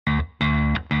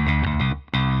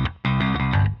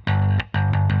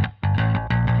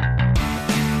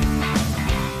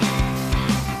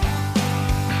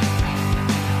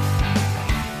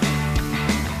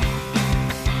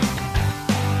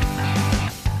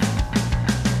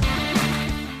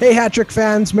Hey, HatTrick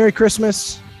fans, Merry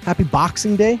Christmas. Happy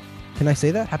Boxing Day. Can I say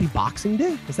that? Happy Boxing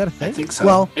Day? Is that a thing? I think so.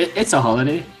 Well, it's a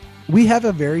holiday. We have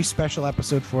a very special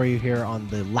episode for you here on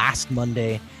the last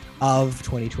Monday of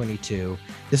 2022.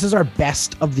 This is our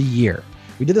best of the year.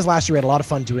 We did this last year. We had a lot of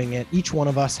fun doing it. Each one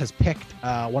of us has picked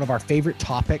one of our favorite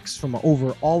topics from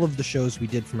over all of the shows we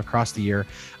did from across the year.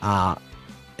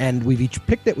 And we've each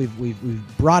picked it.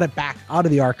 We've brought it back out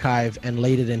of the archive and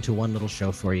laid it into one little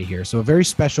show for you here. So a very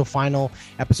special final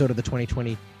episode of the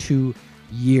 2022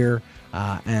 year.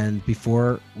 And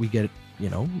before we get,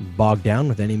 bogged down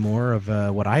with any more of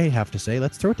what I have to say,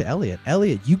 let's throw it to Elliott.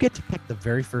 Elliott, you get to pick the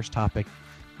very first topic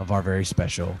of our very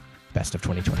special Best of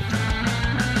 2022.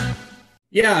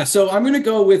 Yeah, so I'm going to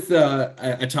go with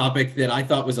a topic that I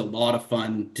thought was a lot of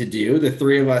fun to do. The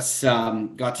three of us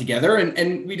got together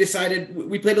and we decided,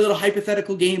 we played a little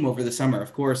hypothetical game over the summer.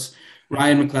 Of course,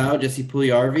 Ryan McLeod, Jesse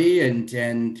Puljujarvi, and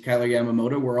Kyler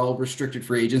Yamamoto were all restricted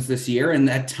free agents this year. And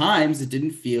at times, it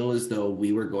didn't feel as though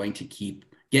we were going to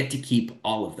get to keep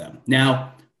all of them.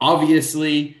 Now,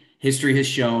 obviously, history has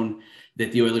shown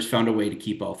that the Oilers found a way to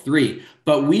keep all three.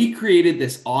 But we created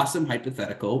this awesome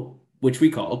hypothetical, which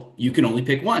we called You Can Only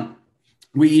Pick One.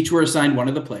 We each were assigned one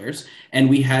of the players,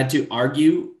 and we had to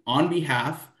argue on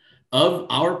behalf of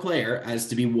our player as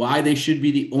to be why they should be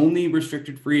the only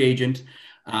restricted free agent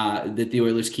that the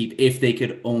Oilers keep if they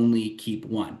could only keep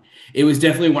one. It was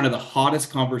definitely one of the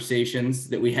hottest conversations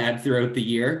that we had throughout the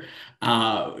year.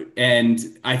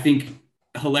 And I think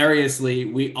hilariously,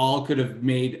 we all could have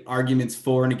made arguments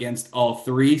for and against all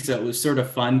three. So it was sort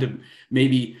of fun to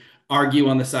maybe argue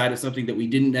on the side of something that we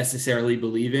didn't necessarily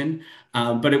believe in.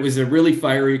 But it was a really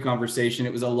fiery conversation.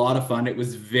 It was a lot of fun. It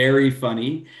was very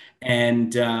funny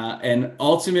and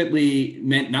ultimately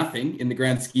meant nothing in the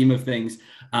grand scheme of things.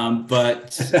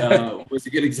 But was a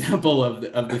good example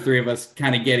of the three of us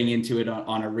kind of getting into it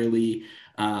on a really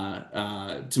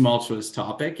tumultuous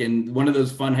topic. And one of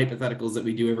those fun hypotheticals that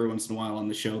we do every once in a while on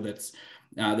the show that's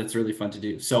really fun to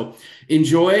do. So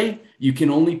enjoy. You Can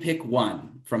Only Pick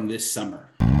One from this summer.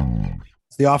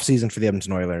 It's the off season for the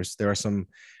Edmonton Oilers. There are some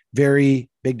very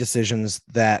big decisions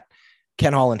that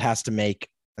Ken Holland has to make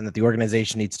and that the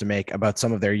organization needs to make about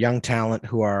some of their young talent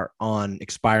who are on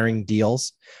expiring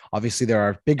deals. Obviously, there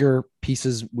are bigger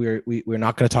pieces we're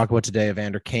not going to talk about today.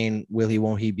 Evander Kane,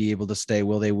 won't he be able to stay?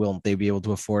 Won't they be able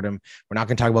to afford him? We're not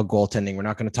going to talk about goaltending. We're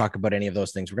not going to talk about any of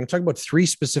those things. We're going to talk about three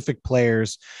specific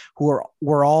players who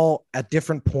were all at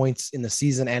different points in the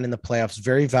season and in the playoffs,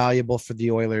 very valuable for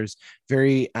the Oilers,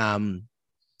 very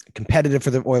competitive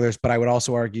for the Oilers, but I would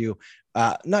also argue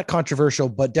not controversial,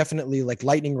 but definitely like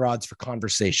lightning rods for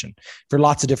conversation for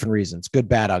lots of different reasons, good,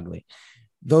 bad, ugly.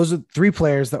 Those are three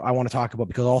players that I want to talk about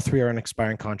because all three are in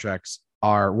expiring contracts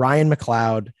are Ryan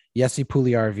McLeod, Jesse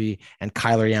Puljujarvi, and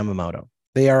Kyler Yamamoto.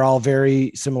 They are all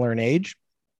very similar in age,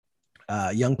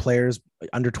 young players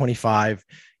under 25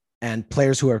 and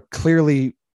players who are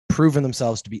clearly proven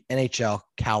themselves to be NHL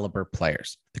caliber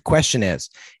players. The question is,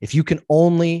 if you can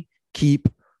only keep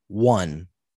one,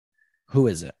 who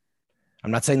is it?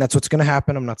 I'm not saying that's what's going to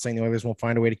happen. I'm not saying the Oilers won't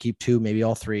find a way to keep two, maybe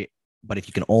all three, but if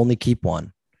you can only keep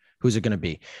one, who's it going to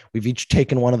be? We've each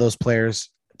taken one of those players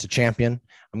to champion.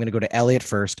 I'm going to go to Elliott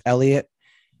first. Elliott,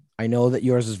 I know that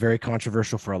yours is very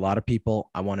controversial for a lot of people.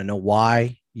 I want to know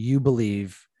why you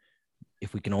believe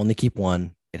if we can only keep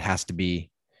one, it has to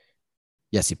be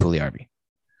Jesse Puljujarvi.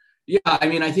 Yeah, I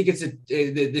mean, I think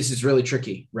this is really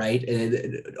tricky, right?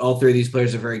 All three of these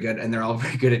players are very good, and they're all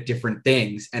very good at different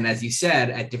things. And as you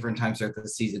said, at different times throughout the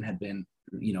season have been,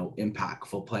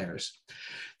 impactful players.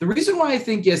 The reason why I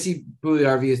think Jesse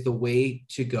Puljujarvi is the way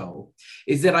to go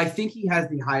is that I think he has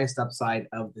the highest upside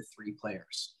of the three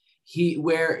players. He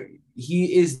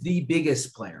is the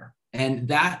biggest player, and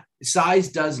that size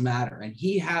does matter. And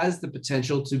he has the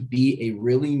potential to be a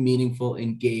really meaningful,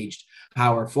 engaged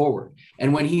power forward.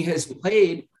 And when he has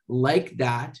played like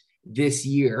that this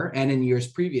year and in years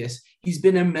previous, he's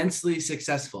been immensely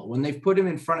successful. When they've put him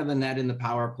in front of the net in the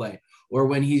power play, or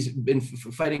when he's been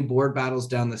fighting board battles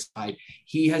down the side,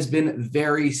 he has been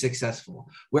very successful.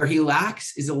 Where he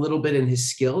lacks is a little bit in his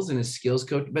skills and his skills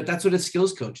coach, but that's what a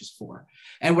skills coach is for.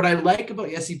 And what I like about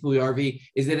Jesse Puljujarvi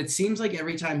is that it seems like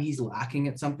every time he's lacking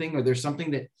at something, or there's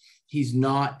something that he's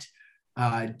not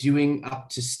doing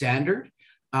up to standard,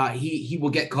 he will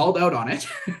get called out on it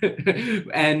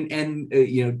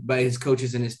and by his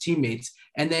coaches and his teammates,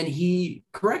 and then he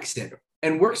corrects it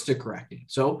and works to correct it.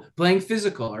 So playing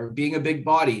physical or being a big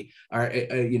body or,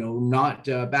 not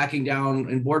backing down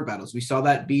in board battles. We saw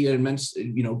that be an immense,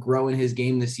 grow in his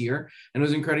game this year, and it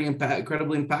was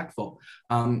incredibly impactful.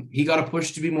 He got a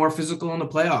push to be more physical in the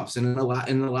playoffs, and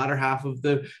in the latter half of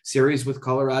the series with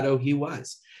Colorado, he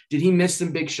was. Did he miss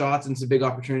some big shots and some big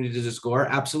opportunities to score?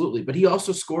 Absolutely. But he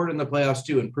also scored in the playoffs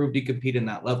too and proved he could compete in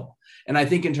that level. And I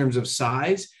think in terms of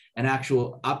size and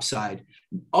actual upside,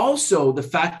 also the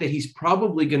fact that he's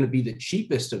probably going to be the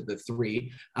cheapest of the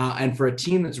three, and for a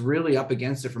team that's really up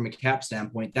against it from a cap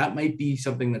standpoint, that might be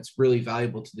something that's really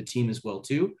valuable to the team as well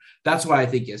too. That's why I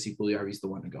think Jesse Puljujarvi is the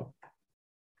one to go.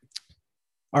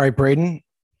 All right, Braydon,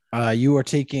 you are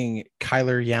taking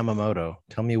Kailer Yamamoto.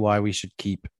 Tell me why we should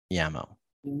keep Yamo.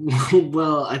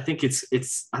 Well, I think it's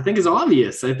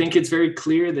obvious. I think it's very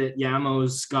clear that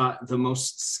Yamo's got the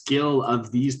most skill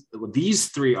of these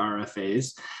three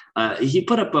RFAs. He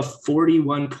put up a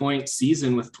 41-point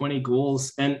season with 20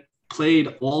 goals and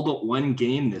played all but one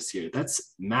game this year.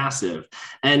 That's massive.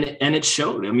 And it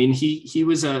showed. I mean, he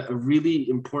was a really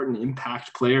important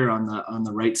impact player on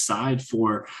the right side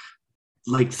for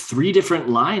like three different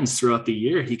lines throughout the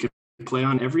year. He could play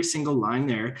on every single line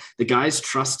there. The guys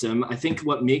trust him. I think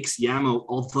what makes Yamo,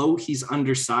 although he's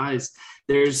undersized,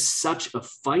 there's such a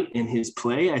fight in his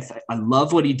play. I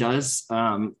love what he does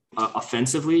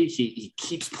offensively. He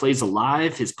keeps plays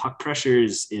alive. His puck pressure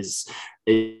is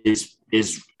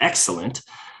excellent.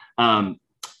 I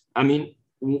mean,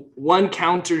 one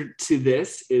counter to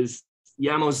this is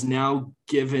Yamo's now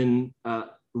given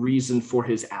reason for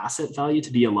his asset value to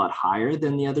be a lot higher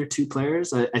than the other two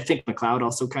players. I think McLeod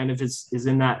also kind of is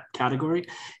in that category.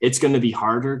 It's going to be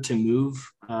harder to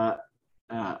move a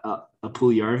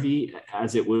Puljujarvi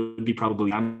as it would be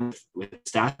probably with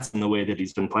stats and the way that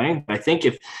he's been playing. But I think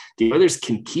if the others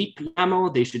can keep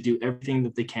Yamo, they should do everything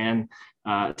that they can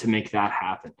to make that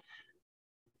happen.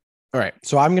 All right.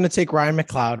 So I'm going to take Ryan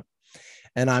McLeod,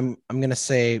 and I'm going to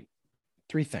say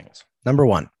three things. Number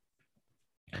one,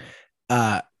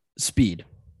 speed.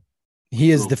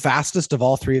 He is the fastest of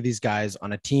all three of these guys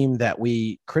on a team that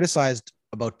we criticized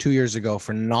about 2 years ago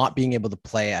for not being able to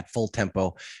play at full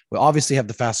tempo. We obviously have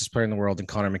the fastest player in the world in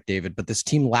Connor McDavid, but this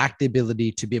team lacked the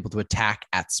ability to be able to attack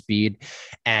at speed.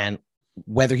 And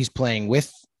whether he's playing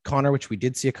with Connor, which we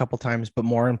did see a couple times, but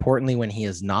more importantly, when he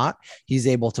is not, he's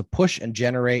able to push and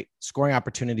generate scoring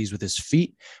opportunities with his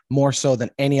feet more so than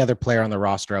any other player on the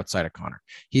roster outside of Connor.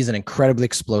 He's an incredibly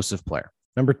explosive player.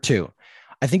 Number two,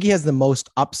 I think he has the most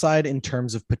upside in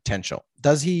terms of potential.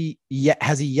 Has he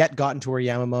yet gotten to where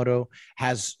Yamamoto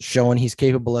has shown he's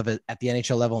capable of it at the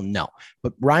NHL level? No.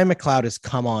 But Ryan McLeod has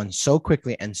come on so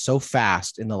quickly and so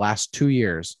fast in the last 2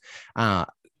 years.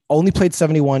 Only played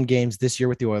 71 games this year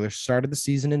with the Oilers, started the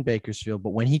season in Bakersfield,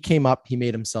 but when he came up, he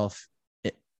made himself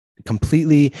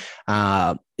completely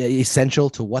essential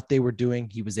to what they were doing.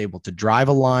 He was able to drive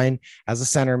a line as a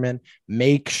centerman,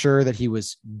 make sure that he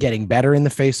was getting better in the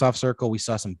faceoff circle. We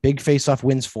saw some big faceoff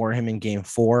wins for him in Game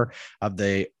 4 of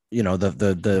the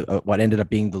what ended up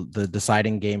being the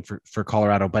deciding game for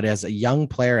Colorado. But as a young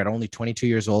player at only 22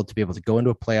 years old, to be able to go into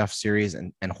a playoff series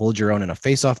and hold your own in a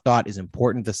faceoff dot is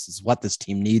important. This is what this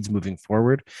team needs moving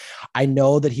forward. I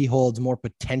know that he holds more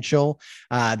potential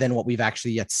than what we've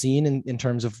actually yet seen in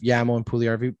terms of Yamo and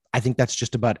Puljujarvi. I think that's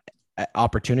just about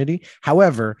opportunity.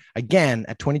 However, again,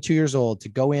 at 22 years old, to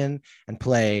go in and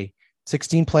play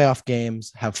 16 playoff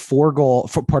games, have 4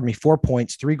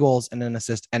 points, 3 goals, and an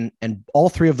assist. And all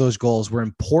 3 of those goals were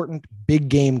important big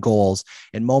game goals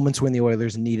in moments when the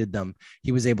Oilers needed them.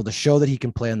 He was able to show that he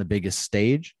can play on the biggest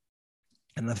stage.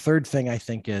 And the third thing I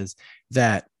think is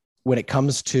that when it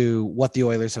comes to what the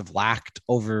Oilers have lacked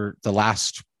over the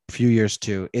last few years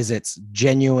too, is it's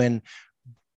genuine,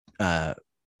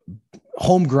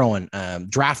 homegrown,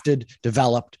 drafted,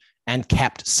 developed, and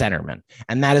kept centerman.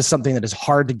 And that is something that is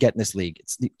hard to get in this league.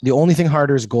 It's the only thing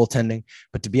harder is goaltending,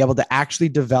 but to be able to actually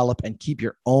develop and keep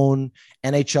your own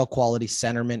NHL quality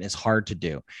centerman is hard to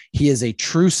do. He is a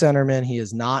true centerman. He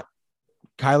is not.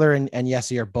 Kailer and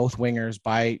Jesse are both wingers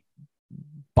by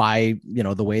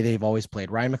the way they've always played.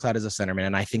 Ryan McLeod is a centerman,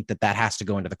 and I think that has to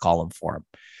go into the column for him.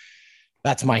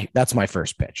 That's my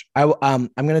first pitch. I'm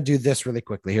going to do this really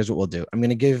quickly. Here's what we'll do. I'm going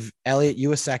to give Elliott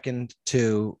you a second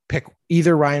to pick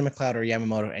either Ryan McLeod or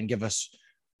Yamamoto and give us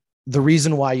the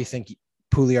reason why you think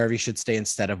Puljujarvi should stay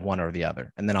instead of one or the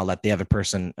other. And then I'll let the other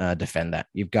person defend that.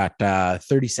 You've got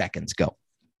 30 seconds. Go.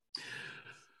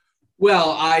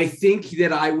 Well, I think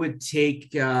that I would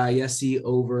take Jesse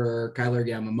over Kailer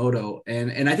Yamamoto.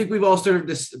 And I think we've all sort of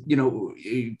this,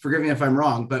 forgive me if I'm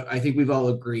wrong, but I think we've all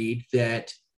agreed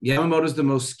that Yamamoto's the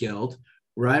most skilled,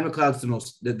 Ryan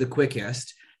McLeod's the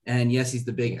quickest, and yes, he's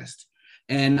the biggest.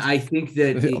 And I think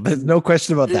that there's no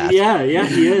question about that. Yeah,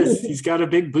 he is. He's got a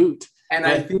big boot. And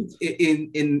I think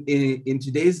in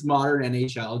today's modern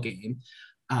NHL game,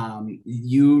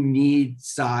 You need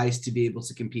size to be able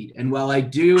to compete. And while I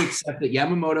do accept that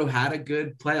Yamamoto had a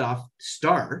good playoff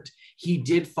start, he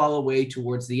did fall away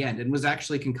towards the end and was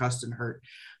actually concussed and hurt,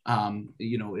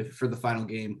 for the final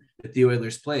game that the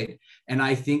Oilers played. And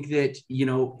I think that,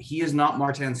 he is not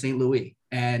Martin St. Louis.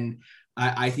 And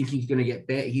I think he's going to get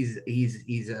he's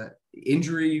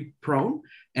injury prone,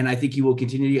 and I think he will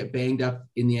continue to get banged up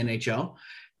in the NHL.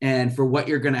 And for what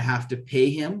you're going to have to pay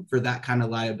him for that kind of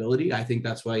liability, I think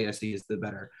that's why he is the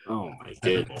better. Oh my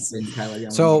goodness!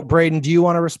 So, Braydon, do you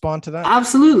want to respond to that?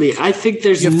 Absolutely. I think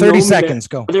there's you have 30 seconds.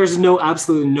 Go. There's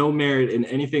absolutely no merit in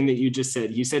anything that you just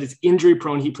said. You said it's injury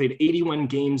prone. He played 81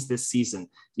 games this season.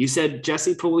 You said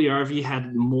Jesse Puljujarvi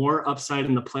had more upside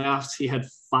in the playoffs. He had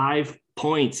 5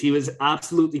 points. He was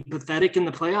absolutely pathetic in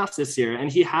the playoffs this year,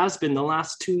 and he has been the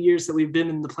last 2 years that we've been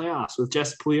in the playoffs with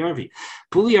Jesse Puljujarvi.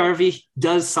 Puljujarvi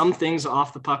does some things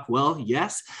off the puck well,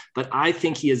 yes, but I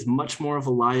think he is much more of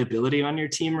a liability on your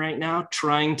team right now,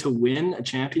 trying to win a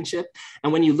championship.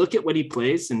 And when you look at what he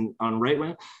plays on right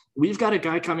wing, we've got a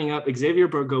guy coming up, Xavier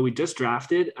Bourgault, we just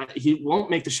drafted. He won't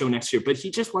make the show next year, but they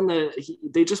just won the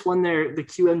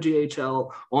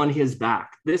QMJHL on his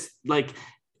back.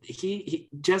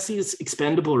 Jesse is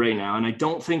expendable right now, and I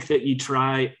don't think that you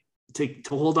try to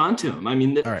hold on to him. I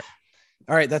mean, all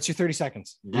right. That's your 30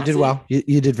 seconds. You did well.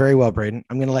 You did very well, Braydon.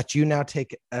 I'm going to let you now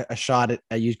take a shot at.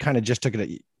 You kind of just took it at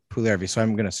Puljujarvi, so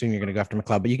I'm going to assume you're going to go after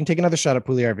McLeod, but you can take another shot at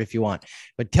Puljujarvi if you want.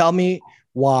 But tell me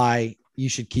why you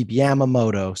should keep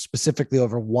Yamamoto specifically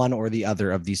over one or the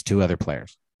other of these two other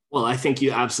players. Well, I think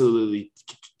you absolutely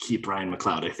keep Ryan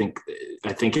McLeod. I think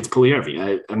it's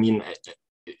Puljujarvi. I mean,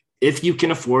 if you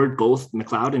can afford both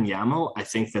McLeod and Yamo, I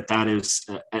think that is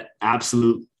an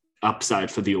absolute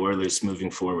upside for the Oilers moving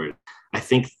forward. I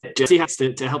think Jesse has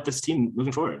to help this team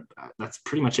moving forward. That's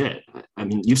pretty much it. I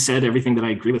mean, you said everything that I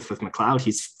agree with McLeod.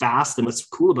 He's fast, and what's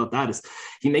cool about that is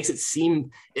he makes it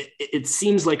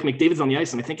seems like McDavid's on the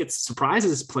ice, and I think it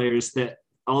surprises players that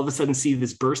all of a sudden see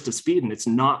this burst of speed, and it's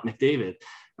not McDavid.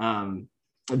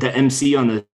 The MC on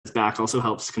the back also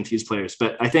helps confuse players,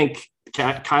 but I think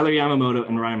Kyler Yamamoto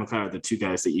and Ryan McLeod are the two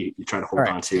guys that you try to hold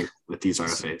on to with these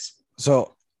RFAs.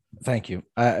 So thank you.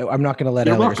 I'm not going to let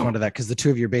Elliott respond to that because the two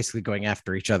of you are basically going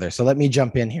after each other. So let me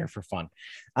jump in here for fun.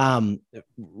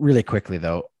 Really quickly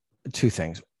though, two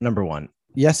things. Number one,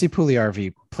 Jesse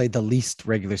Puljujarvi played the least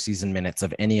regular season minutes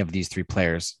of any of these three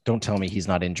players. Don't tell me he's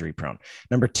not injury prone.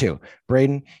 Number two,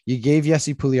 Braydon, you gave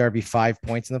Jesse Puljujarvi 5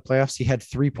 points in the playoffs. He had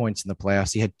 3 points in the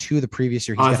playoffs. He had 2 the previous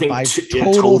year. He's got 5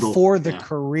 total for the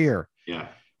career. Yeah.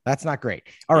 That's not great.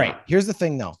 All right. Here's the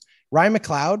thing though. Ryan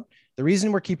McLeod, the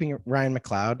reason we're keeping Ryan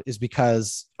McLeod is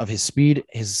because of his speed,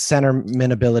 his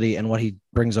centerman ability, and what he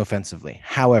brings offensively.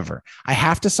 However, I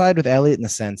have to side with Elliott in the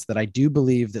sense that I do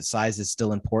believe that size is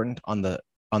still important on the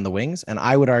wings. And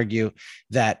I would argue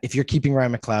that if you're keeping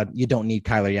Ryan McLeod, you don't need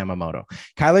Kyler Yamamoto.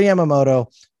 Kyler Yamamoto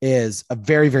is a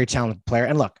very, very talented player.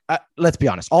 And look, let's be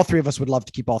honest. All three of us would love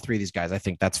to keep all three of these guys. I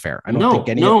think that's fair. I don't think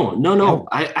any. No.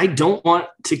 I don't want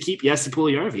to keep Jesse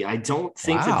Puljujarvi. I don't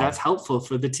think that's helpful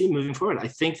for the team moving forward. I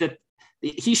think that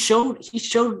he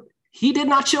did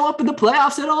not show up in the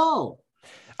playoffs at all.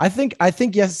 I think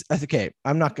yes. Okay.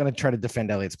 I'm not going to try to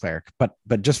defend Elliott's player, but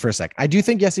just for a sec, I do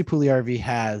think Jesse Puljujarvi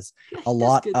has a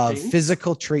lot of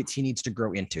physical traits he needs to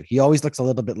grow into. He always looks a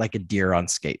little bit like a deer on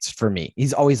skates for me.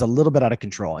 He's always a little bit out of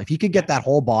control. If he could get that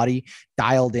whole body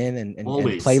dialed in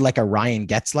and play like a Ryan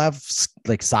Getzlaf,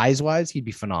 like size wise, he'd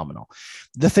be phenomenal.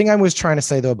 The thing I was trying to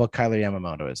say though about Kyler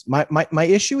Yamamoto is my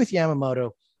issue with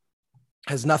Yamamoto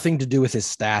has nothing to do with his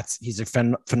stats. He's a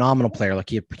phenomenal player.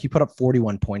 Like he put up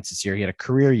 41 points this year. He had a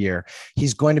career year.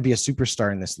 He's going to be a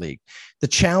superstar in this league. The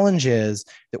challenge is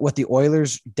that what the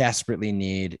Oilers desperately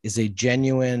need is a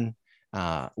genuine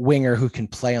winger who can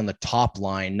play on the top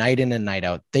line night in and night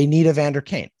out. They need Evander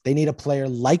Kane. They need a player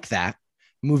like that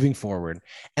moving forward.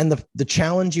 And the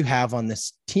challenge you have on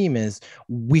this team is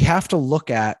we have to look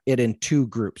at it in two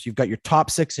groups. You've got your top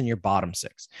 6 and your bottom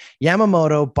 6.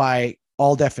 Yamamoto, by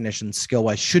all definitions,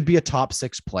 skill-wise, should be a top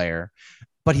 6 player,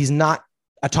 but he's not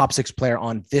a top 6 player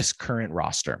on this current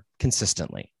roster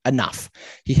consistently enough.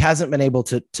 He hasn't been able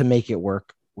to make it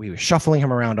work. We were shuffling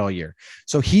him around all year.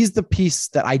 So he's the piece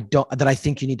that I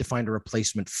think you need to find a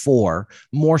replacement for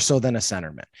more so than a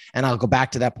centerman. And I'll go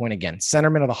back to that point again.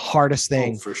 Centermen are the hardest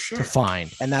thing to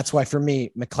find. And that's why for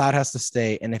me, McLeod has to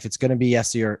stay. And if it's going to be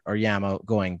Jesse or Yamo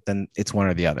going, then it's one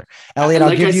or the other. Elliott,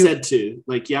 like I said too,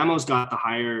 like Yamo's got the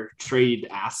higher trade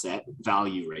asset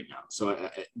value right now. So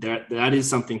that is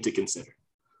something to consider.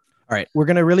 All right, we're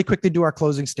going to really quickly do our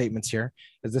closing statements here,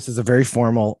 as this is a very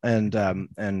formal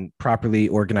and properly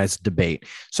organized debate.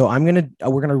 So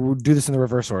we're gonna do this in the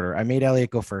reverse order. I made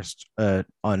Elliott go first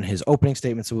on his opening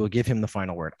statement, so we'll give him the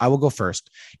final word. I will go first.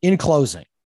 In closing,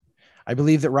 I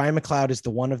believe that Ryan McLeod is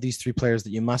the one of these three players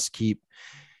that you must keep,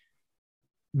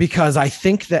 because I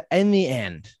think that in the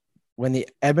end, when the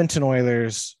Edmonton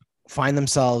Oilers find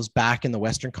themselves back in the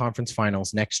Western Conference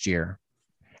Finals next year,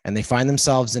 and they find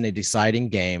themselves in a deciding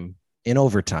game in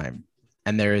overtime,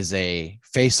 and there is a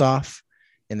face-off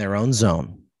in their own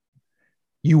zone,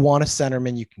 you want a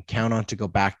centerman you can count on to go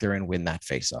back there and win that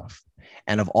face-off.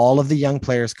 And of all of the young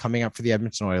players coming up for the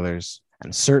Edmonton Oilers,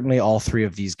 and certainly all three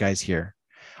of these guys here,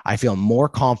 I feel more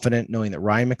confident knowing that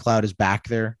Ryan McLeod is back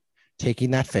there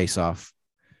taking that face-off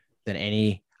than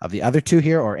any of the other two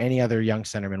here or any other young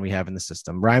centerman we have in the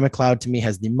system. Ryan McLeod, to me,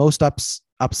 has the most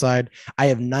upside. I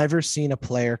have never seen a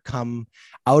player come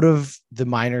out of the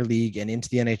minor league and into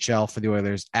the NHL for the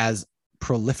Oilers as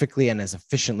prolifically and as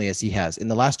efficiently as he has. In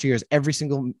the last 2 years, every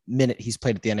single minute he's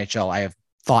played at the NHL, I have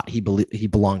thought he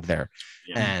belonged there.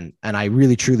 Yeah. And I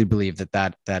really truly believe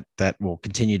that will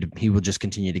continue to, he will just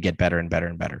continue to get better and better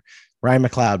and better. Ryan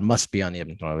McLeod must be on the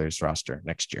Edmonton Oilers roster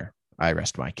next year. I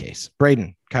rest my case.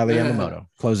 Braydon, Kyler Yamamoto,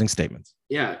 closing statements.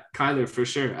 Yeah, Kyler, for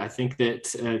sure. I think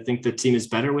the team is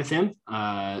better with him.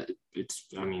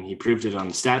 He proved it on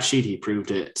the stat sheet. He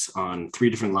proved it on 3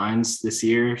 different lines this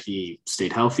year. He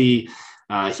stayed healthy.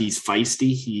 He's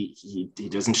feisty. He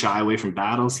doesn't shy away from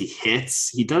battles. He hits.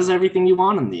 He does everything you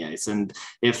want on the ice. And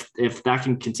if that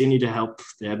can continue to help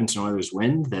the Edmonton Oilers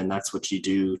win, then that's what you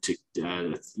do.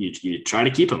 You try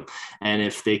to keep him. And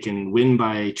if they can win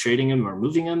by trading him or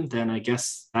moving him, then I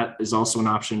guess that is also an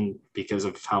option because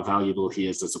of how valuable he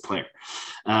is as a player.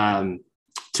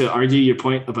 To argue your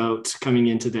point about coming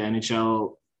into the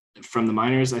NHL from the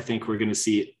minors, I think we're going to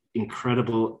see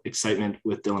incredible excitement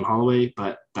with Dylan Holloway,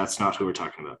 but that's not who we're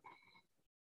talking about.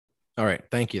 All right.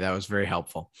 Thank you. That was very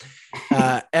helpful.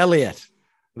 Elliott,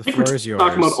 the floor is yours.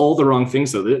 Talking about all the wrong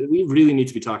things, though. We really need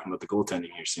to be talking about the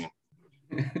goaltending here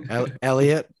soon.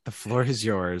 Elliott, the floor is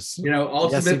yours.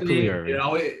 Ultimately,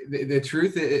 the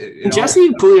truth is, Jesse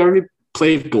Puljujarvi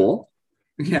played goal.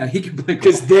 Yeah, he can play goal.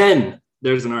 Because then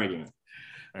there's an argument.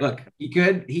 Look,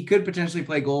 he could potentially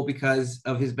play goal because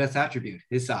of his best attribute,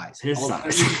 his size.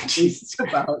 It's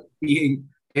about being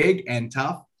big and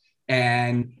tough,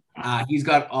 and he's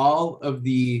got all of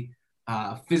the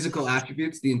physical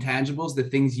attributes, the intangibles, the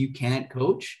things you can't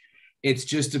coach. It's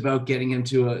just about getting him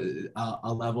to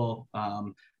a level,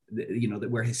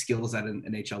 where his skill is at an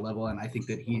NHL level, and I think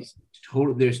that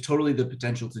there's totally the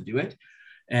potential to do it.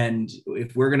 And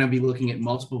if we're going to be looking at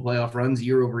multiple playoff runs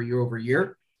year over year over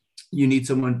year, you need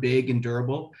someone big and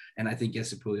durable, and I think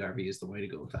Jesse Puljujarvi is the way to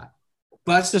go with that.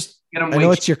 But I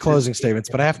know it's your closing statements,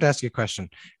 but I have to ask you a question.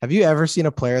 Have you ever seen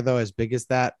a player, though, as big as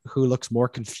that who looks more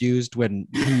confused when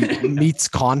he meets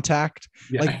contact?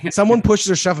 Yeah. Like someone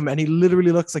pushes or shoves him, and he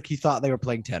literally looks like he thought they were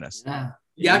playing tennis. Yeah.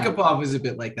 Yakupov is a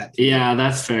bit like that too. Yeah,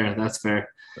 that's fair.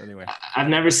 But anyway, I've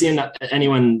never seen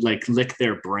anyone lick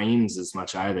their brains as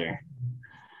much either.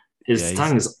 His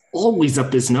tongue is always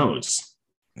up his nose.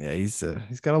 Yeah, he's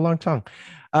got a long tongue.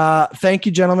 Thank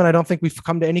you, gentlemen. I don't think we've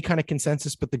come to any kind of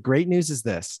consensus, but the great news is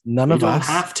this: none of us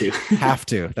have to. Have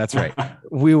to. That's right.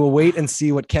 We will wait and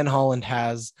see what Ken Holland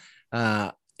has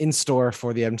in store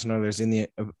for the Edmonton Oilers in the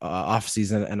off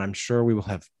season, and I'm sure we will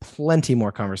have plenty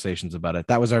more conversations about it.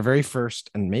 That was our very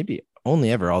first and maybe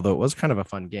only ever, although it was kind of a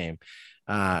fun game.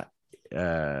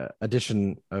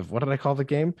 Edition of, what did I call the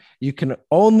game? You can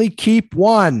only keep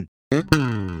one.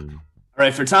 All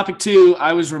right, for topic 2,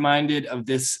 I was reminded of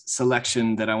this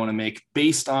selection that I want to make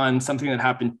based on something that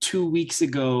happened 2 weeks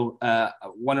ago.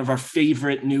 One of our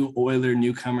favorite new Oiler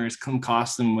newcomers, Klim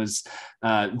Kostin, was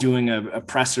doing a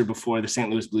presser before the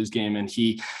St. Louis Blues game, and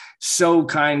he so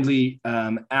kindly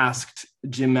asked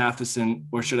Jim Matheson,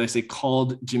 or should I say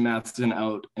called Jim Matheson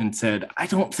out and said, "I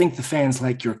don't think the fans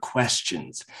like your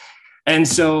questions." And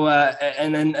so,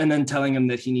 and then telling him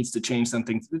that he needs to change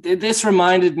something. This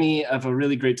reminded me of a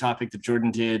really great topic that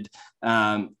Jordan did.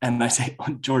 And I say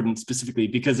Jordan specifically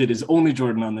because it is only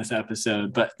Jordan on this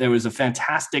episode, but there was a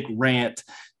fantastic rant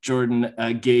Jordan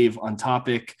gave on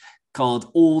topic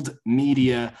called Old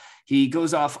Media. He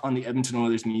goes off on the Edmonton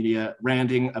Oilers media,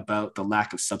 ranting about the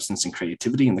lack of substance and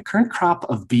creativity in the current crop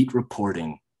of beat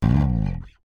reporting.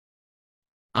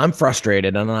 I'm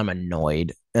frustrated and I'm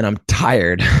annoyed and I'm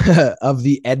tired of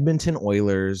the Edmonton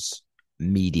Oilers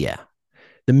media,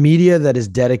 the media that is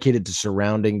dedicated to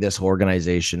surrounding this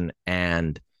organization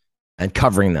and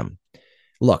covering them.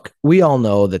 Look, we all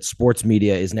know that sports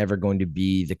media is never going to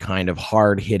be the kind of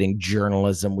hard-hitting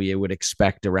journalism we would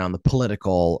expect around the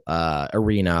political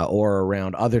arena or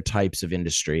around other types of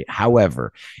industry.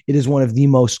 However, it is one of the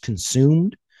most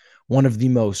consumed, one of the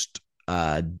most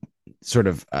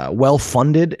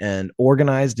well-funded and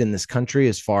organized in this country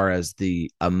as far as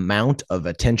the amount of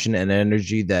attention and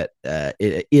energy that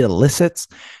it elicits.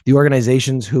 The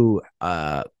organizations who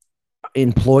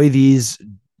employ these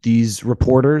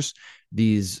reporters,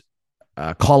 these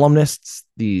columnists,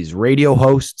 these radio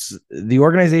hosts, the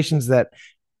organizations that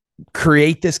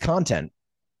create this content,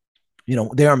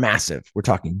 they are massive. We're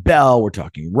talking Bell, we're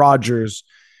talking Rogers,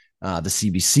 the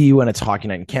CBC when it's Hockey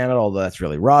Night in Canada, although that's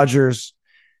really Rogers,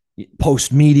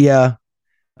 Post Media,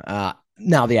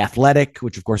 now The Athletic,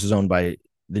 which of course is owned by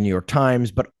the New York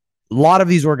Times. But a lot of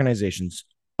these organizations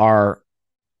are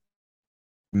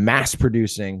mass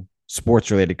producing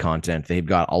sports related content. They've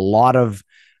got a lot of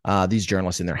these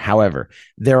journalists in there. However,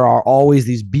 there are always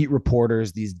these beat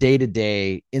reporters, these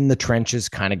day-to-day in the trenches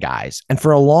kind of guys. And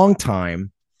for a long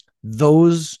time,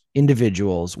 those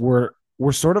individuals were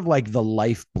sort of like the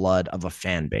lifeblood of a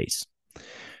fan base.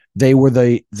 They were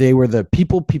the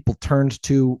people turned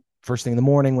to first thing in the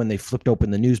morning when they flipped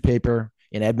open the newspaper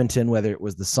in Edmonton, whether it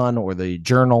was the Sun or the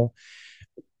Journal.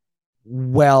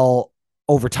 Well,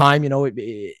 over time,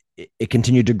 it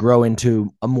continued to grow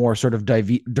into a more sort of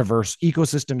diverse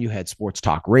ecosystem. You had sports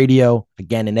talk radio,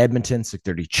 again in Edmonton,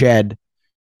 630 CHED,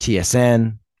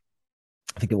 TSN.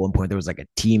 I think at one point there was like a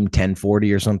Team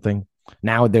 1040 or something.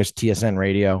 Now there's TSN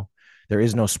radio. There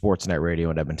is no Sportsnet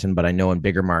radio in Edmonton, but I know in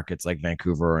bigger markets like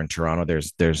Vancouver or in Toronto,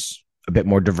 there's a bit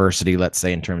more diversity, let's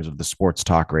say, in terms of the sports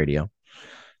talk radio.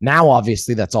 Now,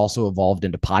 obviously, that's also evolved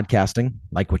into podcasting,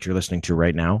 like what you're listening to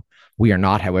right now. We are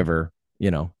not, however,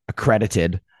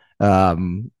 accredited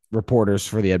reporters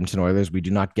for the Edmonton Oilers. We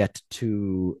do not get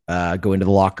to go into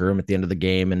the locker room at the end of the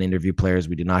game and interview players.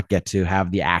 We do not get to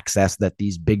have the access that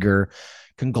these bigger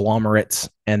conglomerates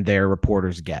and their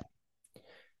reporters get.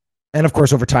 And of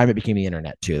course, over time, it became the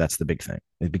internet too. That's the big thing.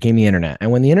 It became the internet. And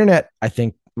when the internet, I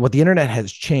think what the internet has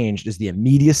changed is the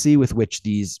immediacy with which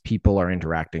these people are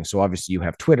interacting. So obviously you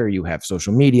have Twitter, you have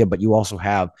social media, but you also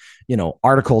have,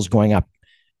 articles going up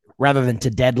rather than to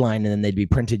deadline and then they'd be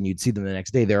printed and you'd see them the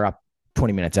next day. They're up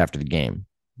 20 minutes after the game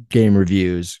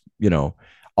reviews,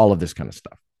 all of this kind of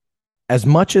stuff. As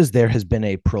much as there has been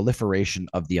a proliferation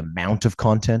of the amount of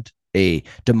content, a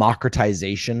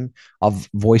democratization of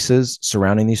voices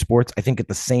surrounding these sports, I think at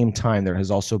the same time, there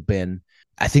has also been,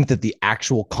 I think that the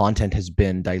actual content has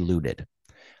been diluted.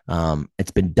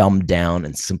 It's been dumbed down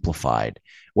and simplified,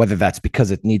 whether that's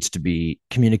because it needs to be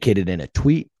communicated in a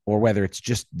tweet or whether it's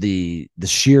just the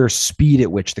sheer speed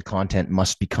at which the content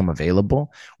must become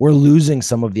available. We're losing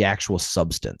some of the actual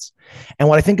substance. And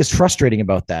what I think is frustrating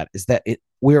about that is that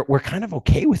we're kind of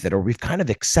okay with it, or we've kind of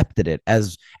accepted it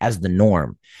as the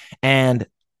norm. And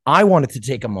I wanted to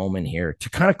take a moment here to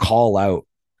kind of call out,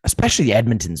 especially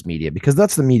Edmonton's media, because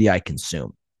that's the media I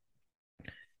consume.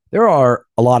 There are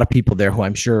a lot of people there who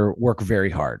I'm sure work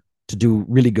very hard to do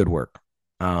really good work.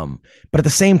 But at the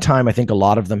same time, I think a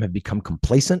lot of them have become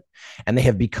complacent and they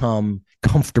have become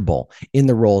comfortable in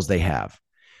the roles they have.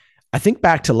 I think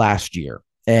back to last year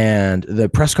and the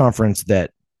press conference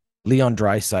that Leon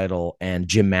Draisaitl and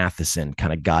Jim Matheson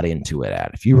kind of got into it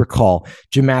at. If you recall,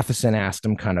 Jim Matheson asked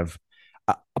him kind of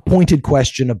a pointed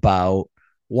question about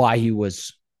why he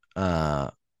was,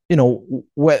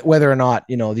 whether or not,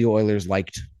 the Oilers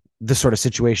liked the sort of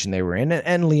situation they were in.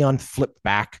 And Leon flipped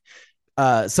back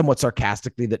somewhat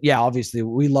sarcastically that, yeah, obviously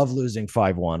we love losing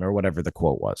 5-1 or whatever the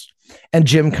quote was. And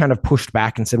Jim kind of pushed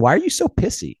back and said, why are you so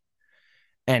pissy?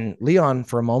 And Leon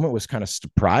for a moment was kind of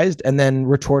surprised and then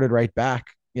retorted right back,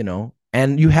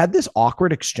 and you had this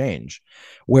awkward exchange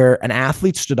where an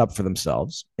athlete stood up for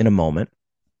themselves in a moment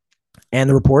and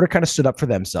the reporter kind of stood up for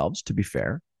themselves, to be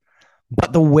fair.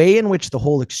 But the way in which the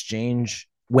whole exchange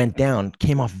went down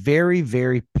came off very,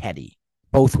 very petty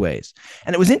both ways.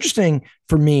 And it was interesting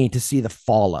for me to see the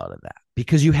fallout of that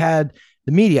because you had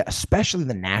the media, especially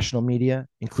the national media,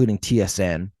 including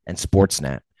TSN and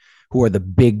Sportsnet, who are the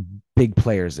big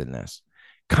players in this,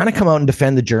 kind of come out and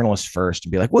defend the journalist first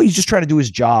and be like, well, he's just trying to do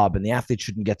his job and the athlete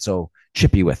shouldn't get so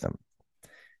chippy with him.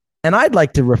 And I'd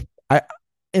like to, I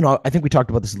think we talked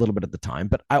about this a little bit at the time,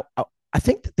 but I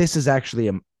think that this is actually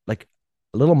a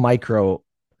little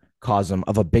microcosm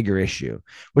of a bigger issue,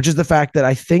 which is the fact that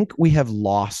I think we have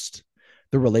lost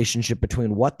the relationship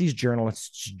between what these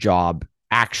journalists' job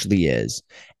actually is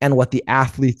and what the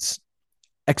athlete's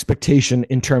expectation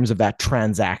in terms of that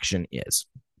transaction is.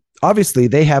 Obviously,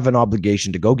 they have an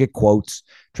obligation to go get quotes,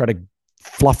 try to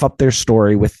fluff up their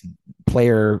story with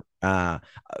player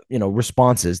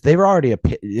responses. They've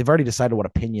already decided what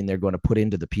opinion they're going to put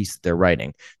into the piece that they're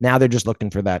writing. Now they're just looking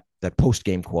for that post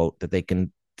game quote that they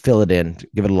can fill it in, to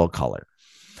give it a little color.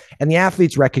 And the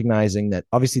athletes recognizing that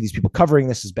obviously these people covering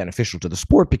this is beneficial to the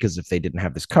sport, because if they didn't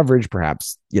have this coverage,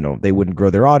 perhaps, they wouldn't grow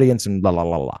their audience and blah, blah,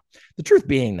 blah, blah. The truth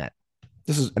being that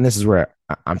this is where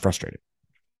I'm frustrated.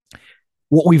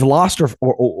 What we've lost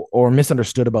or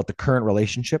misunderstood about the current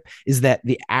relationship is that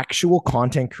the actual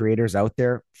content creators out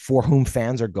there for whom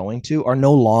fans are going to are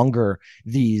no longer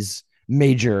these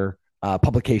major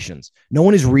publications. No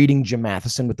one is reading Jim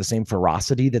Matheson with the same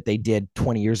ferocity that they did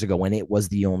 20 years ago when it was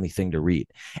the only thing to read.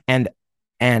 And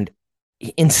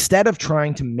instead of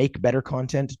trying to make better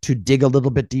content, to dig a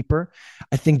little bit deeper,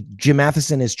 I think Jim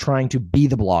Matheson is trying to be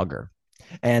the blogger,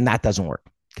 and that doesn't work,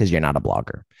 because you're not a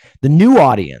blogger. The new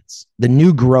audience, the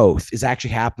new growth is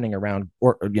actually happening around,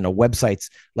 websites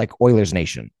like Oilers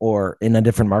Nation, or in a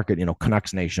different market,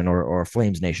 Canucks Nation or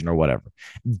Flames Nation or whatever,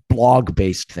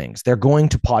 blog-based things. They're going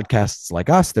to podcasts like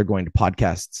us. They're going to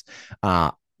podcasts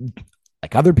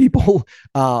like other people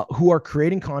who are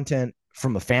creating content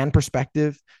from a fan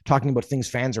perspective, talking about things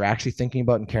fans are actually thinking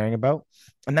about and caring about.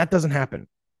 And that doesn't happen.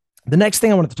 The next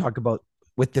thing I wanted to talk about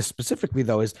with this specifically,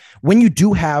 though, is when you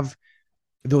do have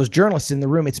those journalists in the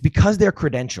room, it's because they're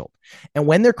credentialed. And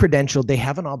when they're credentialed, they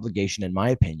have an obligation, in my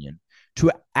opinion,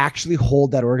 to actually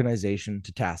hold that organization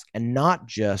to task, and not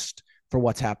just for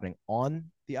what's happening on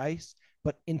the ice,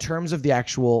 but in terms of the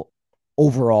actual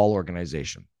overall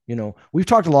organization. We've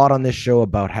talked a lot on this show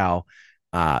about how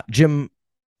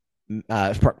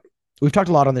we've talked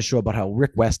a lot on this show about how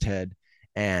Rick Westhead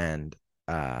and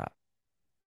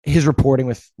his reporting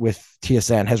with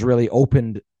TSN has really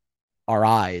opened our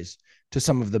eyes to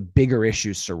some of the bigger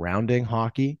issues surrounding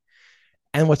hockey.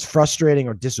 And what's frustrating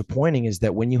or disappointing is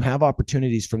that when you have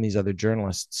opportunities from these other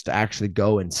journalists to actually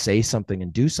go and say something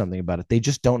and do something about it, they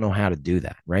just don't know how to do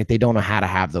that, right? They don't know how to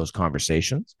have those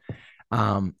conversations.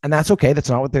 And that's okay. That's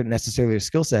not what they're necessarily a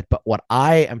skill set. But what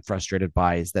I am frustrated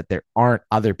by is that there aren't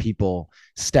other people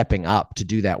stepping up to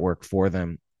do that work for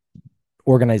them,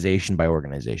 organization by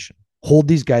organization. Hold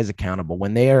these guys accountable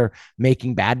when they are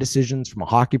making bad decisions from a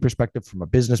hockey perspective, from a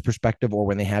business perspective, or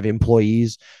when they have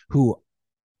employees who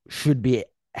should be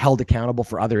held accountable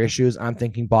for other issues. I'm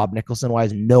thinking Bob Nicholson. Why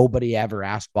has nobody ever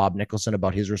asked Bob Nicholson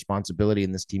about his responsibility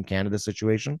in this Team Canada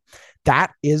situation?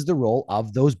 That is the role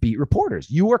of those beat reporters.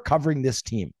 You are covering this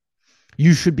team.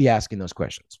 You should be asking those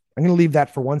questions. I'm going to leave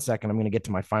that for 1 second. I'm going to get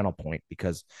to my final point,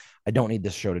 because I don't need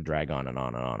this show to drag on and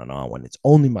on and on and on when it's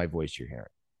only my voice you're hearing.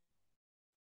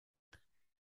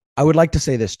 I would like to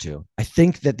say this too. I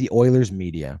think that the Oilers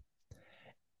media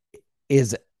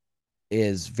is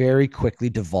very quickly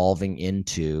devolving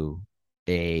into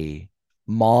a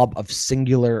mob of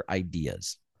singular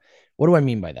ideas. What do I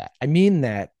mean by that? I mean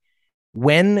that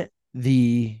when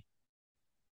the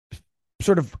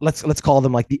sort of, let's call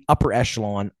them like the upper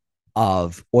echelon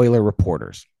of Oiler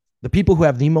reporters, the people who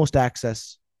have the most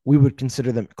access, we would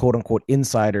consider them quote unquote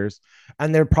insiders,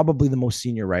 and they're probably the most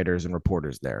senior writers and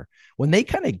reporters there. When they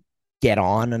kind of get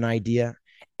on an idea,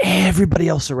 everybody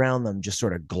else around them just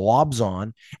sort of globs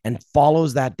on and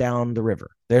follows that down the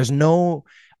river. There's no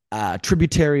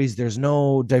tributaries. There's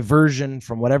no diversion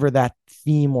from whatever that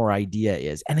theme or idea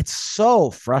is. And it's so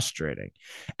frustrating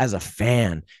as a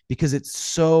fan, because it's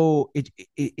so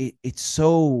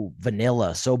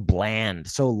vanilla, so bland,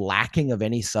 so lacking of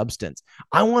any substance.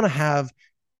 I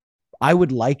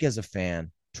would like as a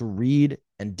fan to read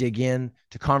and dig in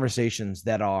to conversations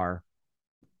that are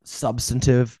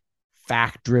substantive,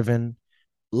 fact-driven,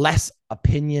 less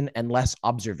opinion and less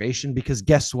observation, because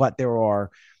guess what? There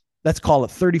are, let's call it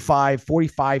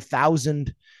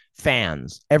 45,000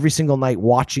 fans every single night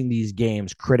watching these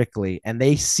games critically, and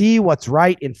they see what's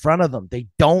right in front of them. They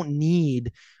don't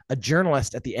need a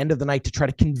journalist at the end of the night to try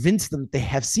to convince them that they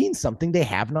have seen something they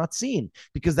have not seen,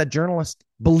 because that journalist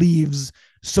believes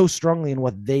so strongly in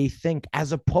what they think,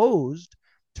 as opposed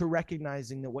to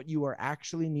recognizing that what you are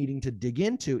actually needing to dig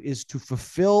into is to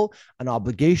fulfill an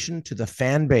obligation to the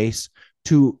fan base,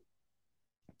 to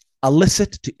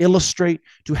elicit, to illustrate,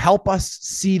 to help us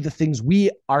see the things we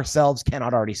ourselves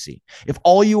cannot already see. If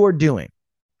all you are doing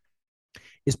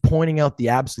is pointing out the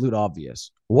absolute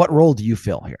obvious, what role do you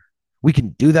fill here? We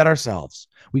can do that ourselves.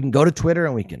 We can go to Twitter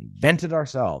and we can vent it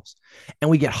ourselves, and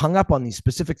we get hung up on these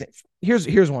specific things.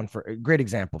 Here's one for a great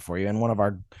example for you, and one of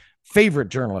our favorite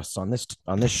journalists on this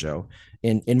show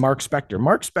in Mark Spector.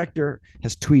 Mark Spector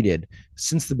has tweeted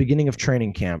since the beginning of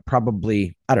training camp,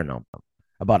 probably, I don't know,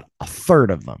 about a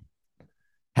third of them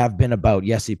have been about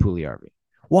Jesse Puljujarvi.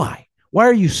 Why? Why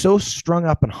are you so strung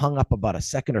up and hung up about a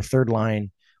second or third line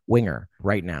winger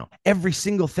right now. Every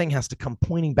single thing has to come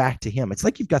pointing back to him. It's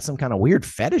like you've got some kind of weird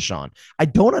fetish on. I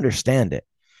don't understand it.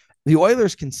 The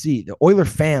Oilers can see, the Oiler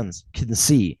fans can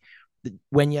see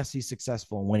when, yes, he's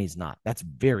successful and when he's not. That's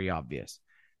very obvious.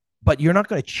 But you're not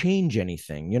going to change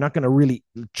anything. You're not going to really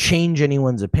change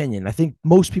anyone's opinion. I think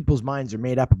most people's minds are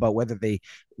made up about whether they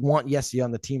want Yessie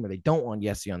on the team or they don't want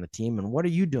Yessie on the team. And what are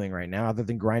you doing right now other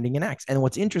than grinding an axe? And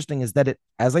what's interesting is that it,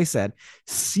 as I said,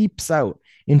 seeps out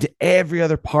into every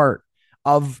other part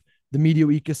of the media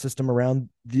ecosystem around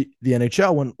the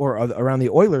NHL or around the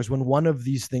Oilers when one of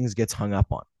these things gets hung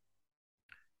up on.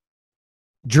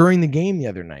 During the game the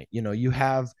other night, you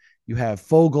have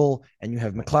Fogle and you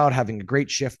have McLeod having a great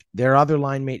shift. Their other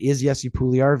line mate is Jesse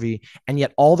Puljujärvi, and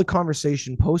yet all the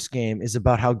conversation post-game is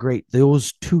about how great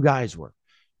those two guys were.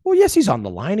 Well, yes, he's on the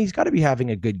line. He's got to be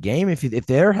having a good game. If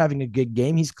they're having a good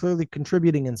game, he's clearly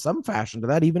contributing in some fashion to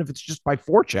that, even if it's just by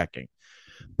forechecking.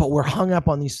 But we're hung up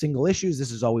on these single issues.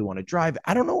 This is all we want to drive.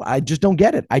 I don't know. I just don't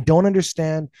get it. I don't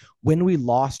understand when we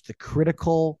lost the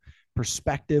critical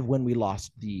perspective, when we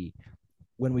lost the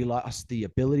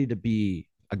ability to be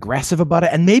aggressive about it.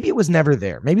 And maybe it was never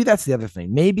there. Maybe that's the other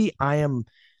thing. Maybe I am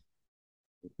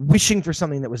wishing for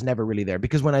something that was never really there,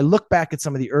 because when I look back at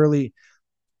some of the early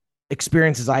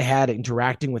experiences I had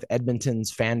interacting with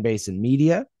Edmonton's fan base and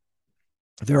media,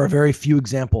 there are very few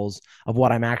examples of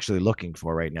what I'm actually looking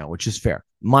for right now, which is fair.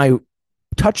 My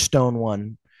touchstone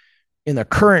one in the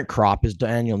current crop is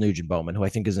Daniel Nugent-Bowman, who I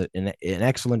think is an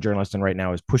excellent journalist and right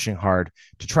now is pushing hard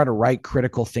to try to write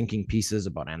critical thinking pieces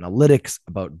about analytics,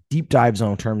 about deep dives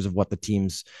on terms of what the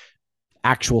team's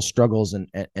actual struggles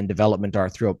and development are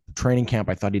throughout training camp.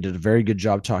 I thought he did a very good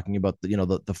job talking about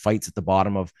the fights at the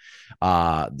bottom of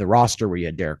the roster, where you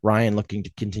had Derek Ryan looking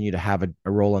to continue to have a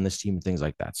role on this team and things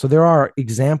like that. So there are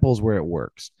examples where it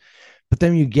works, but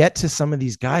then you get to some of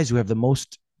these guys who have the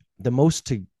most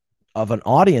of an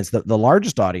audience, the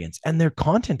largest audience, and their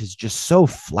content is just so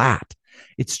flat.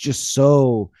 It's just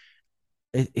so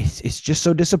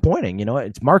disappointing.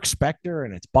 It's Mark Spector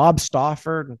and it's Bob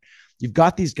Stauffer. And you've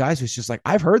got these guys who's just like,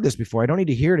 I've heard this before. I don't need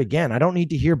to hear it again. I don't need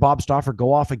to hear Bob Stauffer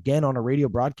go off again on a radio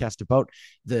broadcast about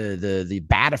the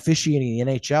bad officiating in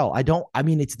the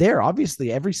NHL. It's there.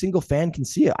 Obviously, every single fan can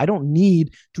see it. I don't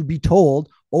need to be told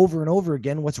over and over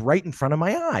again what's right in front of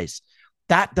my eyes.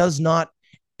 That does not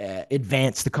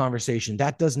advance the conversation.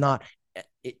 That does not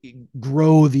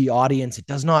grow the audience. It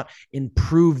does not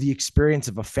improve the experience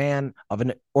of a fan of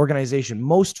an organization.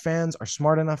 Most fans are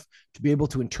smart enough to be able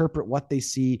to interpret what they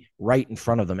see right in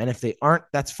front of them. And if they aren't,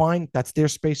 that's fine. That's their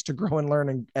space to grow and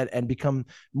learn and become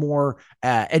more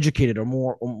educated or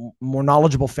more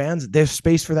knowledgeable fans. There's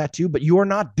space for that too, but you are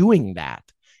not doing that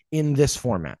in this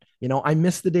format. I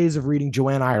miss the days of reading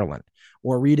Joanne Ireland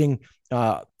or reading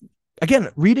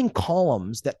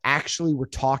columns that actually were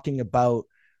talking about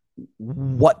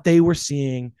what they were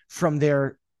seeing from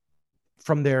their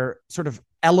sort of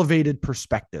elevated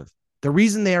perspective. The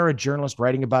reason they are a journalist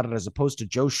writing about it as opposed to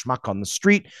Joe Schmuck on the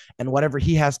street and whatever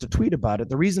he has to tweet about it,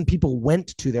 the reason people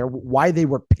went to there, why they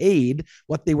were paid,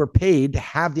 what they were paid to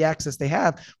have the access they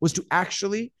have, was to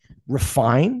actually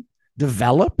refine,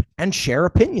 develop, and share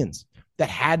opinions that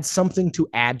had something to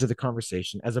add to the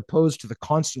conversation, as opposed to the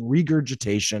constant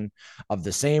regurgitation of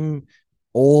the same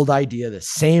old idea, the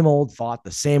same old thought,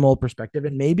 the same old perspective.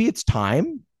 And maybe it's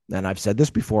time, and I've said this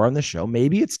before on the show,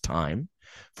 maybe it's time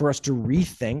for us to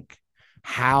rethink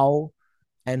how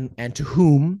and to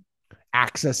whom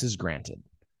access is granted.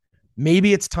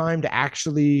 Maybe it's time to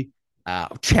actually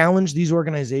challenge these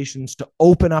organizations to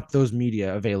open up those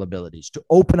media availabilities, to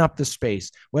open up the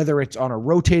space, whether it's on a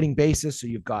rotating basis. So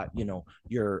you've got,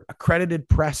 your accredited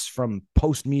press from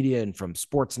Post Media and from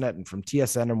Sportsnet and from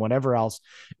TSN and whatever else.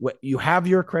 You have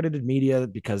your accredited media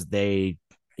because they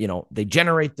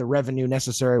generate the revenue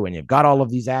necessary when you've got all of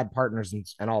these ad partners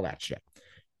and all that shit.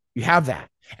 You have that.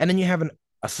 And then you have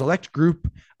a select group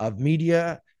of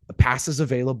media passes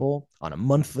available on a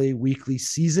monthly, weekly,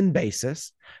 season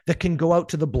basis that can go out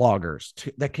to the bloggers,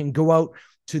 that can go out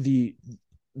to the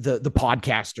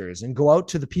podcasters and go out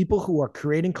to the people who are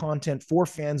creating content for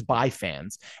fans by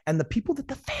fans and the people that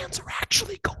the fans are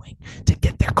actually going to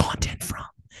get their content from.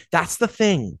 That's the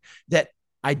thing that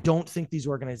I don't think these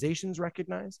organizations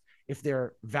recognize. If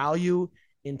their value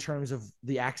in terms of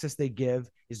the access they give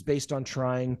is based on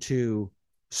trying to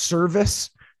service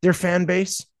their fan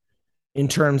base, in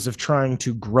terms of trying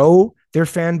to grow their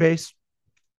fan base,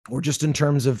 or just in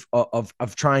terms of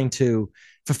trying to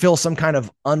fulfill some kind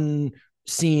of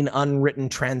unseen, unwritten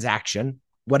transaction,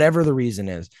 whatever the reason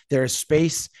is, there is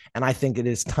space. And I think it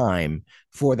is time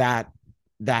for that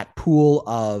pool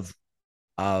of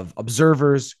of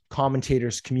observers,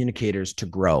 commentators, communicators to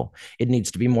grow. It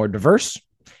needs to be more diverse.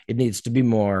 It needs to be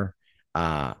more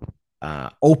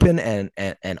open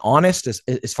and honest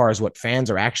as far as what fans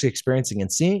are actually experiencing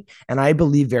and seeing. And I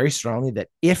believe very strongly that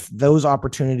if those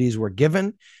opportunities were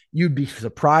given, you'd be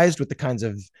surprised with the kinds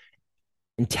of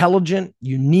intelligent,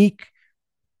 unique,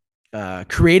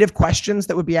 creative questions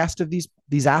that would be asked of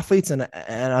these athletes and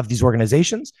of these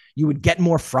organizations. You would get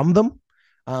more from them.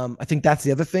 I think that's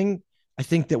the other thing. I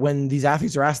think that when these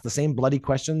athletes are asked the same bloody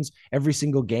questions every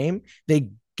single game, they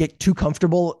get too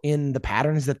comfortable in the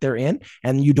patterns that they're in,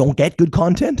 and you don't get good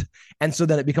content. And so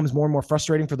then it becomes more and more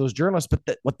frustrating for those journalists.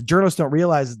 But what the journalists don't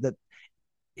realize is that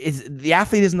the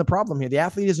athlete isn't the problem here. The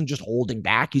athlete isn't just holding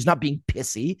back. He's not being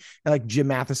pissy like Jim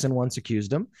Matheson once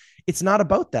accused him. It's not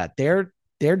about that.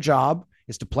 Their job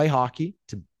is to play hockey,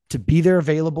 to be there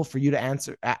available for you to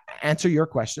answer your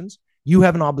questions. You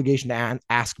have an obligation to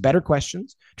ask better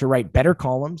questions, to write better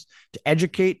columns, to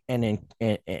educate and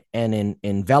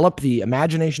envelop the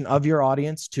imagination of your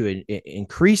audience, to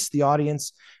increase the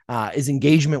audience's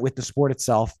engagement with the sport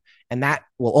itself. And that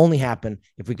will only happen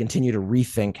if we continue to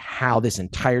rethink how this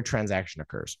entire transaction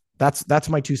occurs. That's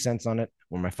my 2 cents on it,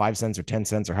 or my 5 cents or 10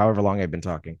 cents, or however long I've been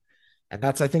talking. And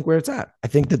that's, I think, where it's at. I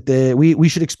think that we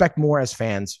should expect more as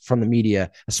fans from the media,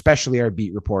 especially our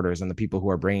beat reporters and the people who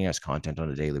are bringing us content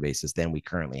on a daily basis than we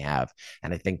currently have.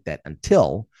 And I think that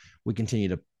until we continue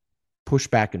to push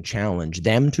back and challenge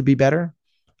them to be better,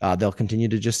 they'll continue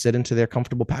to just sit into their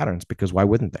comfortable patterns, because why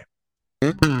wouldn't they?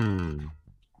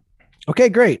 Okay,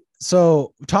 great.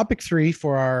 So topic 3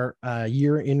 for our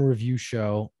year in review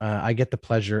show, I get the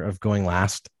pleasure of going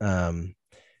last.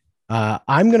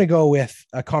 I'm going to go with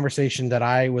a conversation that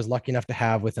I was lucky enough to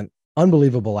have with an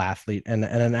unbelievable athlete and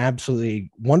an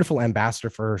absolutely wonderful ambassador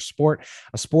for her sport,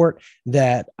 a sport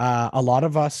that a lot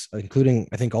of us, including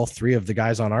I think all 3 of the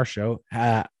guys on our show,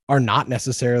 are not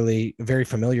necessarily very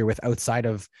familiar with outside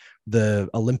of the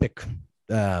Olympic.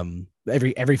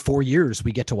 Every 4 years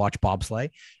we get to watch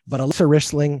bobsleigh, but Alyssa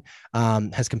Rissling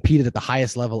has competed at the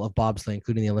highest level of bobsleigh,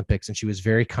 including the Olympics. And she was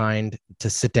very kind to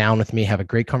sit down with me, have a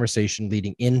great conversation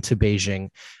leading into Beijing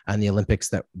and the Olympics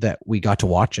that we got to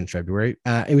watch in February.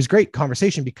 It was a great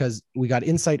conversation because we got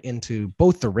insight into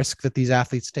both the risk that these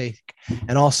athletes take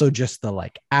and also just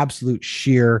the absolute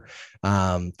sheer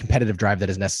competitive drive that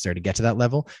is necessary to get to that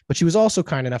level. But she was also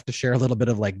kind enough to share a little bit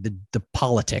of the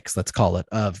politics, let's call it,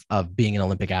 of being an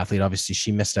Olympic athlete. Obviously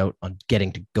she missed out on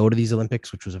getting to go to these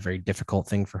Olympics, which was a very difficult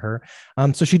thing for her.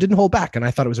 So she didn't hold back. And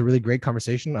I thought it was a really great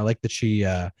conversation. I like that she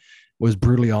was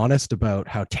brutally honest about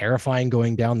how terrifying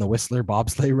going down the Whistler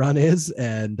bobsleigh run is,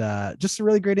 and just a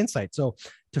really great insight. So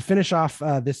to finish off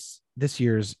this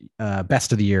year's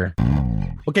best of the year.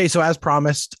 Okay, so as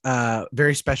promised,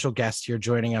 very special guest here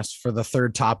joining us for the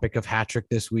 3rd topic of HatTrick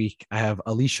this week. I have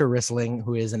Alicia Rissling,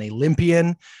 who is an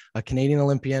Olympian, a Canadian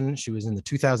Olympian. She was in the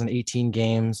 2018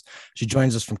 games. She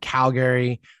joins us from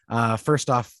Calgary.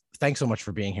 First off, thanks so much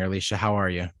for being here, Alicia. How are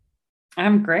you?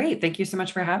 I'm great. Thank you so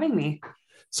much for having me.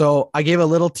 So I gave a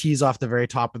little tease off the very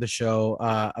top of the show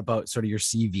about sort of your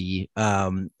CV,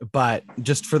 but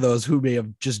just for those who may have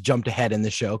just jumped ahead in the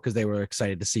show because they were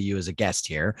excited to see you as a guest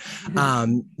here,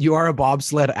 you are a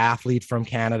bobsled athlete from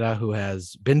Canada who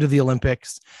has been to the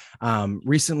Olympics,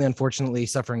 recently, unfortunately,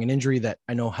 suffering an injury that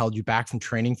I know held you back from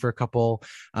training for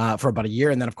about a year,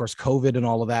 and then of course COVID and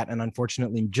all of that, and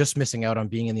unfortunately just missing out on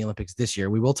being in the Olympics this year.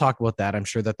 We will talk about that. I'm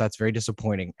sure that's very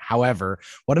disappointing. However,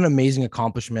 what an amazing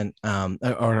accomplishment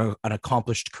or an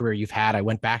accomplished career you've had. I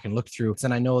went back and looked through,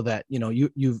 and I know that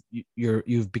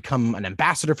you've become an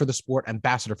ambassador for the sport,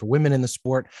 ambassador for women in the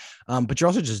sport, but you're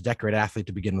also just a decorated athlete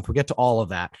to begin with. We'll get to all of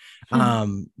that,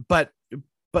 but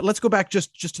let's go back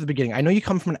just to the beginning. I know you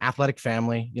come from an athletic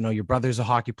family. You know, your brother's a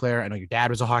hockey player. I know your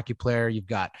dad was a hockey player. You've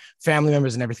got family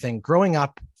members and everything. Growing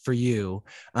up for you,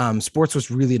 sports was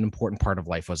really an important part of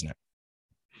life, wasn't it?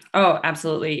 Oh,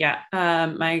 absolutely. Yeah.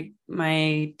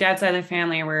 My dad's side of the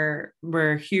family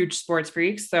were huge sports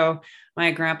freaks. So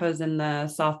my grandpa's in the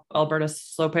South Alberta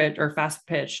slow pitch or fast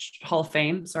pitch Hall of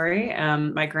Fame. Sorry.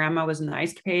 My grandma was in the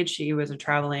ice capade. She was a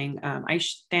traveling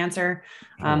ice dancer.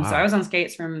 Wow. So I was on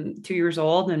skates from 2 years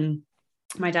old, and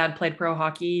my dad played pro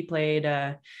hockey, played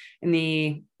it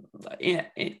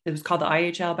was called the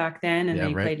IHL back then. And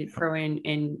they played pro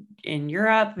in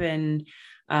Europe, and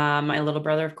my little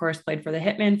brother, of course, played for the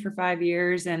Hitmen for 5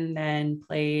 years, and then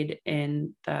played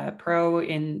in the pro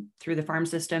through the farm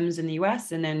systems in the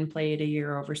US, and then played a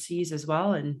year overseas as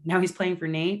well. And now he's playing for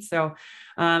Nate. So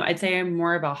I'd say I'm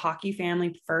more of a hockey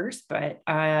family first, but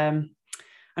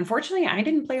unfortunately I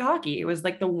didn't play hockey. It was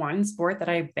like the one sport that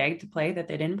I begged to play that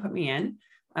they didn't put me in.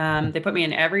 They put me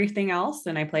in everything else,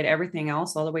 and I played everything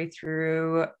else all the way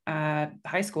through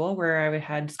high school, where I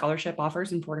had scholarship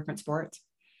offers in 4 different sports.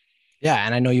 Yeah.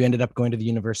 And I know you ended up going to the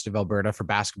University of Alberta for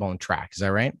basketball and track. Is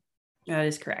that right? That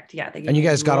is correct. Yeah. And you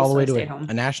guys got all the way to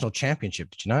a national championship,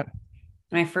 did you not?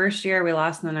 My first year, we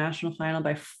lost in the national final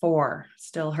by 4.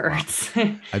 Still hurts.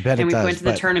 Wow. I bet and it we does, went to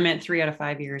the tournament 3 out of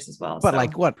 5 years as well. But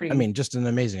like what? I mean, just an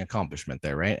amazing accomplishment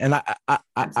there, right? And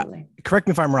Absolutely. Correct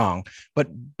me if I'm wrong, but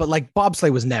like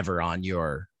bobsleigh was never on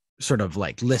your sort of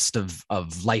like list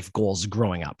of life goals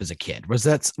growing up as a kid. Was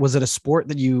it a sport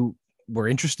that you were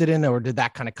interested in, or did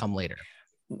that kind of come later?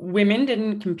 Women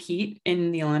didn't compete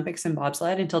in the Olympics in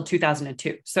bobsled until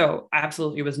 2002. So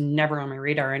absolutely was never on my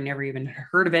radar. I never even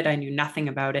heard of it. I knew nothing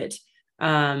about it.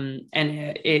 And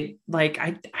it like,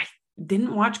 I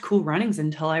didn't watch Cool Runnings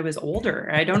until I was older.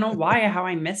 I don't know how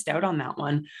I missed out on that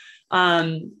one.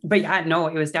 But yeah, no,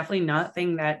 it was definitely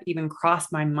nothing that even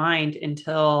crossed my mind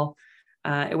until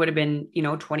it would have been,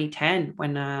 2010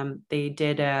 when they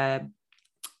did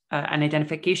an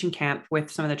identification camp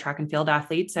with some of the track and field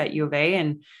athletes at U of A.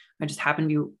 And I just happened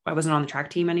I wasn't on the track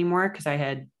team anymore because I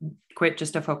had quit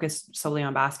just to focus solely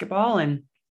on basketball. And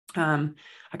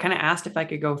I kind of asked if I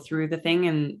could go through the thing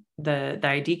and the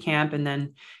ID camp. And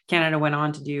then Canada went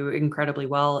on to do incredibly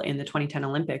well in the 2010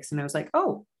 Olympics. And I was like,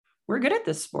 oh, we're good at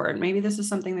this sport. Maybe this is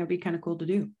something that would be kind of cool to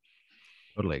do.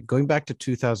 Totally. Going back to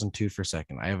 2002 for a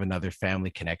second, I have another family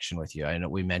connection with you. I know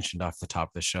we mentioned off the top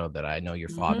of the show that I know your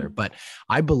father, but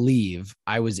I believe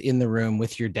I was in the room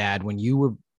with your dad when you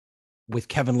were with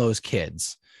Kevin Lowe's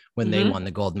kids when they won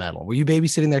the gold medal. Were you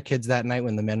babysitting their kids that night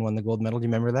when the men won the gold medal? Do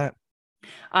you remember that?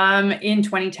 In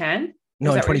 2010?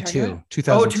 No, in 2002.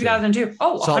 2002.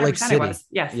 Oh, Salt Lake City. I was.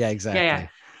 Yes. Yeah, exactly. Yeah.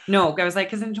 No, I was like,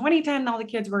 because in 2010, all the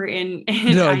kids were in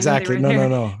no, exactly.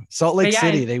 No. Salt Lake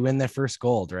City, they win their first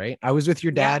gold, right? I was with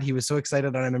your dad. Yeah. He was so excited.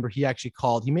 And I remember he actually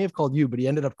called, he may have called you, but he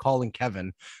ended up calling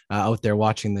Kevin out there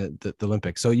watching the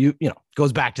Olympics. So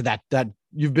goes back to that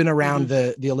you've been around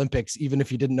the Olympics, even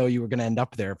if you didn't know you were going to end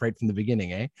up there right from the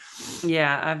beginning, eh?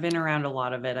 Yeah, I've been around a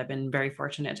lot of it. I've been very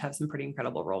fortunate to have some pretty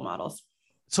incredible role models.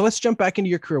 So let's jump back into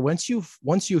your career. Once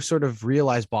you sort of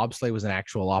realized bobsleigh was an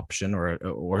actual option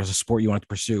or as a sport you wanted to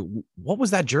pursue, what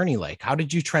was that journey like? How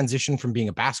did you transition from being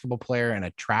a basketball player and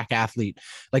a track athlete?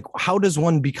 Like, how does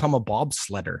one become a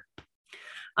bobsledder?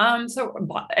 So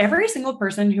every single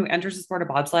person who enters the sport of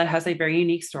bobsled has a very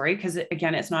unique story because,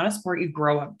 again, it's not a sport you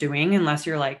grow up doing unless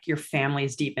you're like your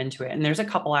family's deep into it. And there's a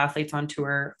couple athletes on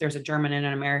tour. There's a German and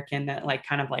an American that like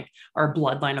kind of like are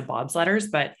bloodline of bobsledders,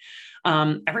 but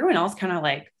everyone else kind of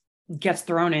like gets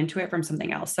thrown into it from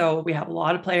something else. So we have a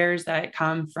lot of players that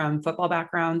come from football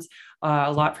backgrounds,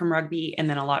 a lot from rugby, and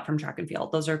then a lot from track and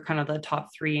field. Those are kind of the top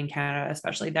 3 in Canada,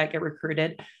 especially that get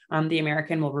recruited. The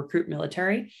American will recruit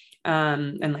military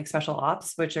and like special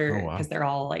ops, which are because they're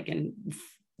all like in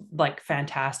like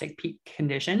fantastic peak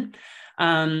condition.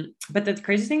 But the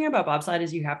crazy thing about bobsled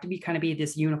is you have to be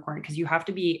this unicorn because you have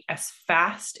to be as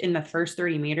fast in the first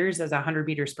 30 meters as a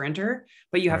 100-meter sprinter,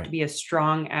 but you have to be as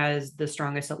strong as the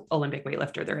strongest Olympic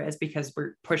weightlifter there is because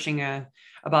we're pushing a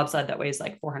bobsled that weighs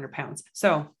like 400 pounds.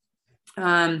 So,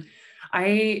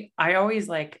 I always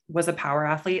like was a power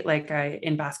athlete. Like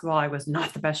in basketball, I was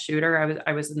not the best shooter.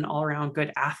 I was an all around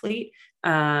good athlete.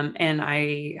 And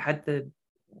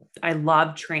I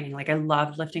loved training. Like I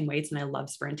loved lifting weights and I loved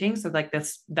sprinting. So like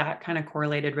that kind of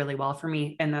correlated really well for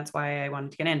me. And that's why I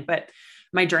wanted to get in, but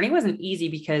my journey wasn't easy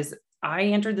because I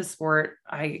entered the sport.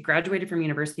 I graduated from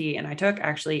university and I took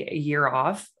actually a year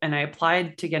off and I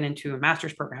applied to get into a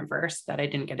master's program first that I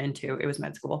didn't get into. It was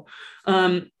med school.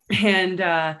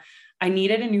 I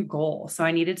needed a new goal. So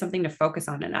I needed something to focus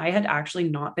on. And I had actually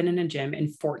not been in a gym in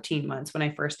 14 months when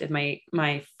I first did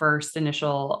my first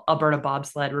initial Alberta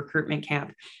bobsled recruitment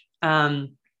camp.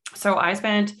 So I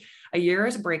spent a year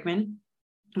as a brakeman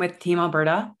with Team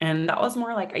Alberta. And that was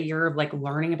more like a year of like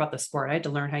learning about the sport. I had to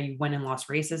learn how you win and lost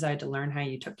races. I had to learn how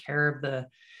you took care of the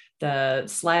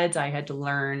sleds. I had to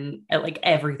learn like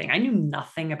everything. I knew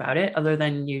nothing about it other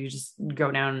than you just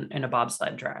go down in a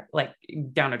bobsled track, like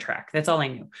down a track. That's all I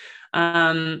knew.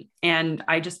 And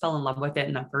I just fell in love with it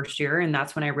in that first year. And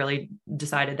that's when I really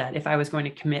decided that if I was going to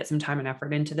commit some time and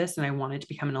effort into this and I wanted to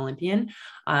become an Olympian,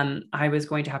 I was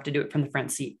going to have to do it from the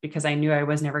front seat because I knew I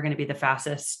was never going to be the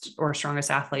fastest or strongest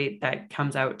athlete that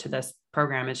comes out to this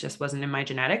program. It just wasn't in my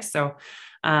genetics. So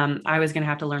I was going to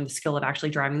have to learn the skill of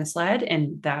actually driving the sled,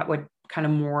 and that would kind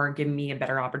of more give me a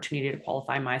better opportunity to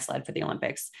qualify my sled for the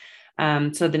Olympics.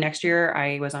 So the next year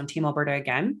I was on Team Alberta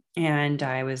again, and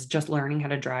I was just learning how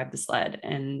to drive the sled,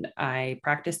 and I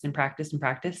practiced.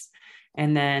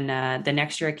 And then the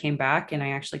next year I came back and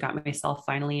I actually got myself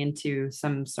finally into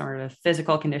some sort of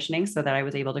physical conditioning so that I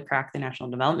was able to crack the national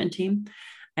development team,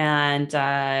 and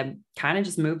kind of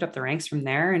just moved up the ranks from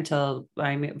there until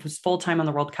I was full-time on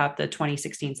the World Cup, the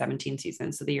 2016-17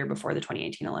 season. So the year before the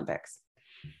 2018 Olympics.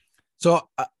 So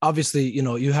obviously,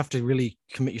 you have to really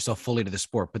commit yourself fully to the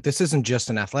sport, but this isn't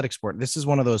just an athletic sport. This is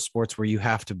one of those sports where you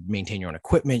have to maintain your own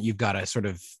equipment. You've got to sort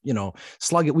of,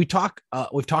 slug it. We've talked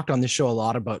on this show a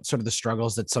lot about sort of the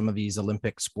struggles that some of these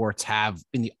Olympic sports have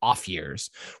in the off years.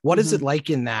 What is it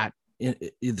like in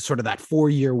sort of that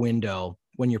 4-year window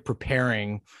when you're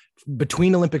preparing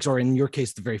between Olympics, or in your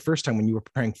case, the very first time when you were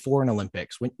preparing for an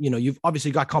Olympics, when, you've obviously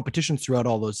got competitions throughout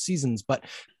all those seasons, but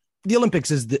the Olympics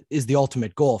is the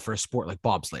ultimate goal for a sport like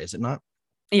bobsleigh, is it not?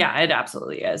 Yeah, it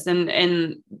absolutely is.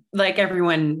 And like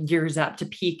everyone gears up to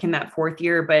peak in that 4th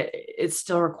year, but it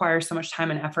still requires so much time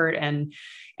and effort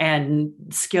and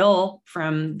skill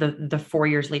from the 4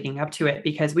 years leading up to it,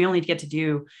 because we only get to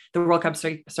do the World Cup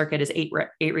circuit is eight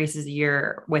races a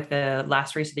year, with the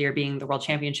last race of the year being the World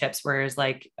Championships. Whereas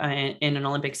like in an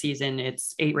Olympic season,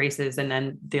 it's 8 races and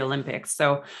then the Olympics.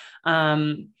 So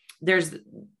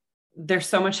there's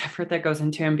so much effort that goes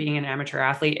into him being an amateur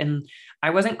athlete. And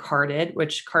I wasn't carded,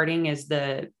 which carding is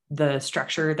the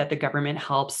structure that the government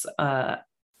helps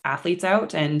athletes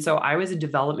out. And so I was a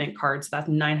development card. So that's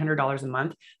 $900 a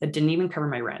month. That didn't even cover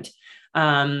my rent.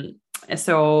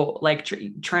 So like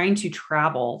trying to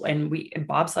travel, and in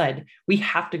bobsled, we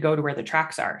have to go to where the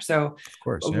tracks are. So of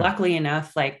course, yeah. Luckily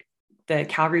enough, like the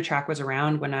Calgary track was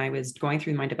around when I was going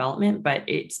through my development, but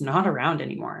it's not around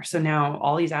anymore. So now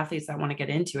all these athletes that want to get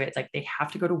into it, it's like they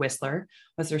have to go to Whistler.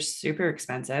 Whistler's super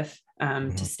expensive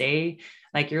to stay.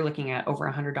 Like you're looking at over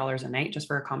 $100 a night just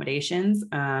for accommodations.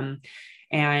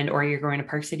 Or you're going to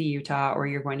Park City, Utah, or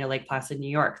you're going to Lake Placid, New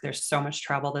York. There's so much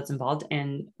travel that's involved.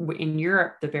 And in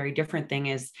Europe, the very different thing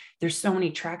is there's so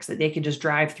many tracks that they could just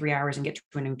drive 3 hours and get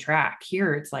to a new track.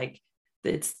 Here, it's like,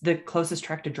 it's the closest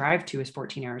track to drive to is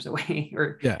 14 hours away,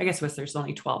 or yeah. I guess there's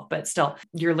only 12, but still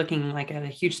you're looking like at a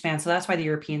huge span. So that's why the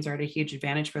Europeans are at a huge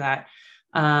advantage for that.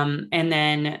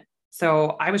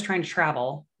 So I was trying to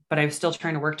travel, but I was still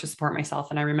trying to work to support myself.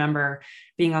 And I remember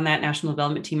being on that national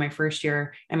development team my first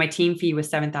year, and my team fee was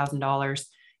 $7,000.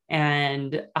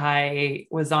 And I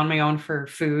was on my own for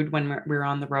food when we were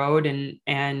on the road.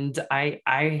 And I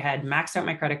had maxed out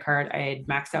my credit card. I had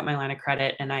maxed out my line of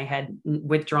credit, and I had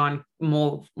withdrawn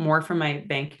more from my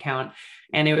bank account.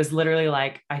 And it was literally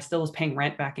like, I still was paying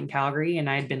rent back in Calgary, and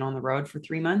I had been on the road for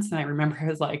 3 months. And I remember I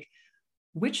was like,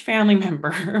 which family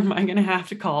member am I going to have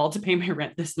to call to pay my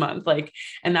rent this month? Like,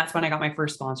 and that's when I got my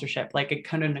first sponsorship. Like it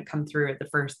couldn't come through at the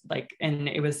first, like, and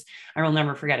it was, I will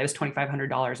never forget, it was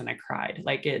 $2,500 and I cried.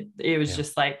 Like it was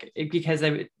just like, because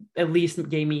it at least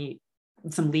gave me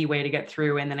some leeway to get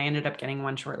through. And then I ended up getting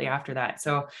one shortly after that.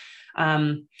 So,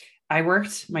 I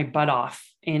worked my butt off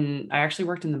I actually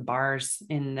worked in the bars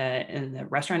in the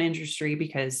restaurant industry,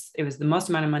 because it was the most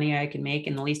amount of money I could make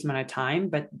in the least amount of time,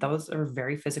 but those are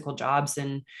very physical jobs.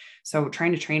 And so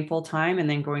trying to train full time and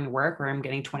then going to work where I'm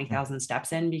getting 20,000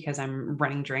 steps in because I'm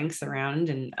running drinks around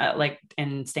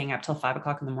and staying up till 5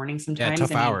 o'clock in the morning sometimes. Yeah,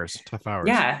 tough hours.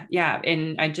 Yeah.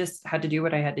 And I just had to do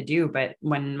what I had to do. But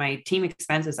when my team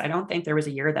expenses, I don't think there was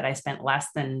a year that I spent less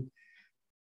than,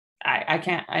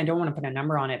 I don't want to put a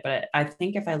number on it, but I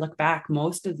think if I look back,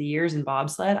 most of the years in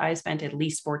bobsled, I spent at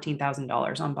least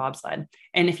 $14,000 on bobsled.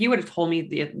 And if you would have told me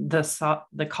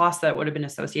the cost that would have been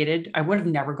associated, I would have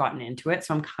never gotten into it.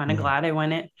 So I'm kind of glad I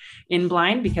went in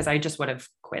blind, because I just would have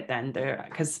quit then,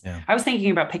 because I was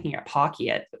thinking about picking up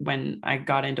hockey when I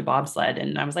got into bobsled,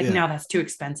 and I was like, no, that's too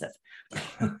expensive.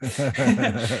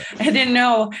 I didn't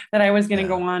know that I was going to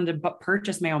go on to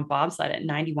purchase my own bobsled at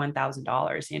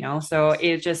 $91,000, so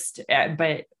it just,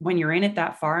 but when you're in it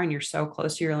that far and you're so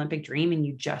close to your Olympic dream and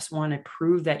you just want to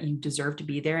prove that you deserve to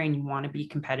be there and you want to be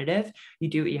competitive, you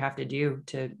do what you have to do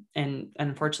and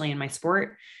unfortunately in my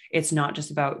sport, it's not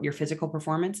just about your physical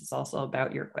performance. It's also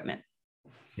about your equipment.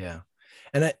 Yeah.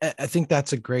 And I think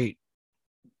that's a great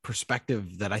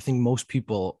perspective that I think most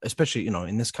people, especially,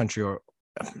 in this country or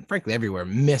frankly everywhere,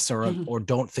 miss or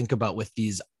don't think about with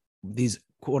these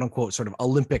quote unquote sort of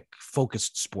Olympic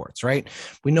focused sports, right?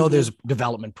 We know there's a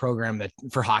development program that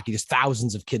for hockey, there's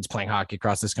thousands of kids playing hockey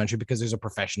across this country because there's a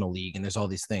professional league and there's all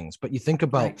these things. But you think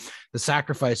about the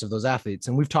sacrifice of those athletes,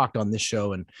 and we've talked on this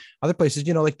show and other places,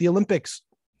 like the Olympics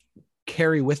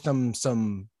carry with them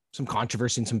some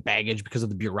controversy and some baggage because of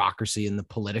the bureaucracy and the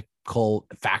political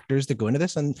factors that go into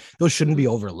this. And those shouldn't be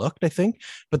overlooked, I think.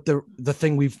 But the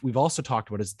thing we've also talked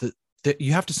about is that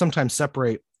you have to sometimes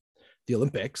separate the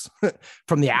Olympics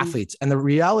from the athletes and the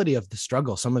reality of the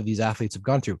struggle some of these athletes have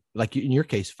gone through, like in your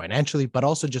case, financially, but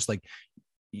also just like,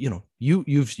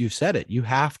 you've said it, you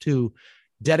have to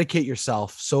dedicate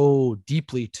yourself so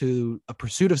deeply to a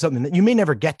pursuit of something that you may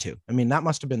never get to. I mean, that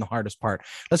must've been the hardest part.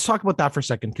 Let's talk about that for a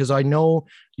second. Cause I know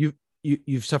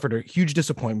you've suffered a huge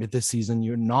disappointment this season.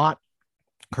 You're not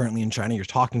currently in China. You're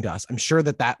talking to us. I'm sure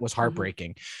that was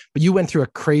heartbreaking, but you went through a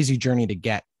crazy journey to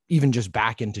get even just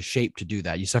back into shape to do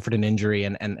that. You suffered an injury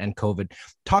and COVID.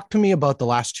 Talk to me about the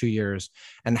last 2 years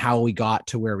and how we got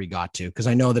to where we got to. Cause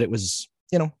I know that it was,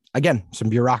 again, some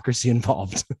bureaucracy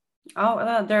involved.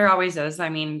 Oh, there always is. I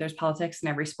mean, there's politics in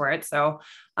every sport. So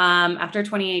after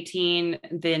 2018,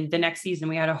 then the next season,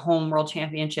 we had a home world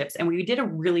championships and we did a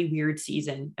really weird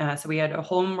season. So we had a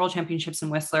home world championships in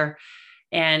Whistler,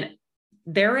 and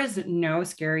there is no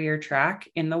scarier track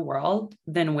in the world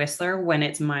than Whistler when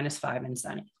it's -5 and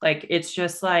sunny. Like, it's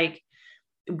just like,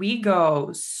 we go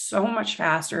so much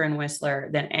faster in Whistler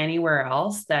than anywhere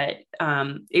else that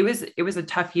it was a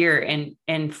tough year.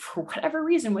 And for whatever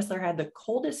reason, Whistler had the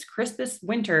coldest, crispest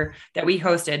winter that we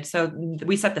hosted. So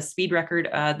we set the speed record,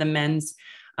 the men's,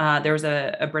 there was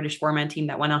a British 4-man team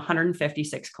that went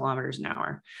 156 kilometers an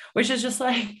hour, which is just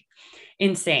like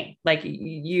insane. Like,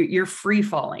 you're free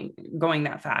falling going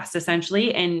that fast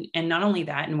essentially. And not only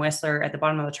that, in Whistler at the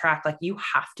bottom of the track, like, you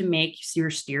have to make your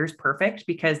steers perfect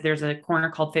because there's a corner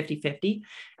called 50-50.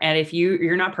 And if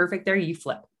you're not perfect there, you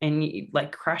flip, and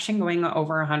like crashing going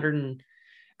over 100 and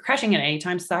crashing at any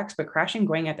time sucks, but crashing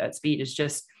going at that speed is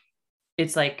just,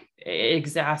 it's like, it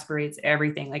exasperates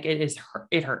everything. Like,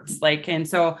 it hurts. Like, and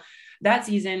so that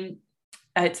season,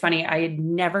 it's funny, I had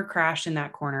never crashed in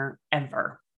that corner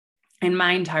ever in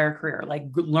my entire career. Like,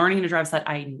 learning to drive sled,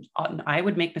 I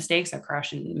would make mistakes. I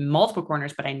crashed in multiple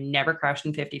corners, but I never crashed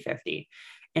in 50-50.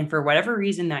 And for whatever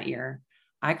reason that year,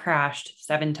 I crashed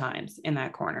 7 times in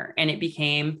that corner. And it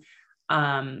became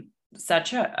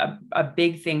such a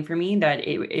big thing for me that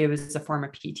it was a form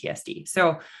of PTSD.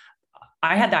 So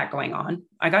I had that going on.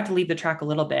 I got to leave the track a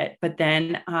little bit, but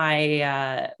then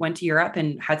I went to Europe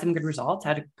and had some good results,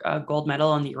 had a gold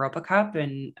medal in the Europa Cup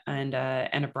and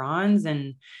a bronze,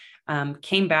 and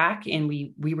came back, and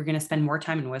we were going to spend more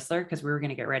time in Whistler because we were going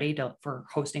to get ready for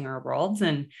hosting our worlds.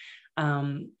 And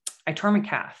I tore my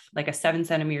calf, like a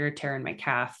 7-centimeter tear in my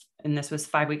calf. And this was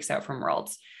 5 weeks out from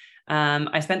worlds.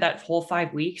 I spent that whole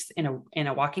 5 weeks in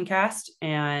a walking cast.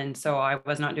 And so I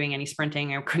was not doing any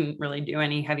sprinting. I couldn't really do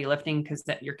any heavy lifting because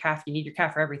you need your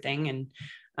calf for everything.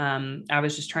 And I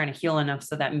was just trying to heal enough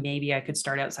so that maybe I could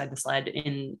start outside the sled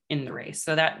in the race.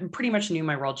 So that pretty much knew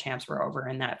my world champs were over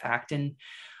in that fact. And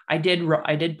I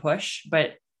did push,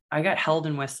 but I got held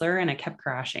in Whistler and I kept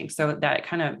crashing. So that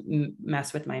kind of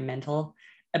messed with my mental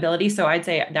ability. So I'd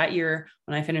say that year,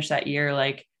 when I finished that year,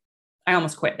 like, I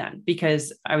almost quit then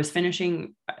because I was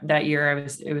finishing that year.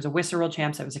 It was a Whistler World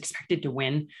Champs. I was expected to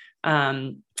win.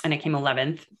 And I came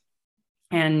 11th.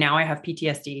 And now I have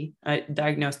PTSD,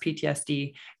 diagnosed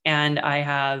PTSD, and I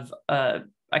have a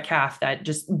calf that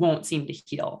just won't seem to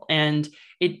heal. And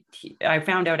I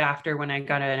found out after, when I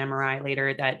got an MRI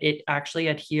later, that it actually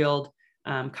had healed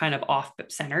kind of off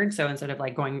centered. So instead of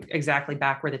like going exactly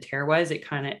back where the tear was, it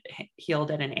kind of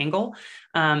healed at an angle.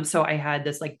 So I had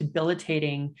this like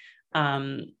debilitating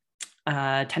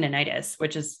tendinitis,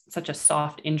 which is such a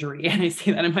soft injury. And I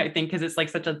see that in my thing because it's like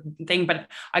such a thing, but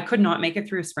I could not make it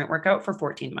through a sprint workout for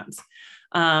 14 months.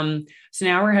 So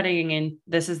now we're heading into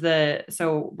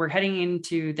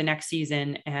the next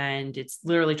season, and it's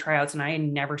literally tryouts. And I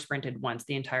never sprinted once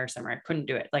the entire summer. I couldn't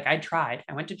do it. Like, I tried,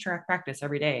 I went to track practice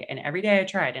every day, and every day I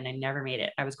tried, and I never made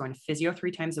it. I was going to physio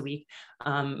 3 times a week.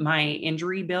 My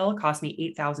injury bill cost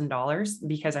me $8,000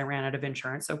 because I ran out of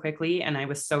insurance so quickly. And I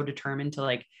was so determined to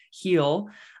like heal.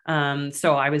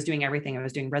 So I was doing everything. I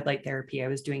was doing red light therapy. I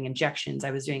was doing injections.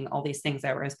 I was doing all these things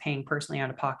that I was paying personally out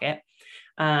of pocket.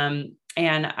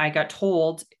 And I got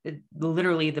told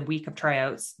literally the week of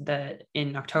tryouts that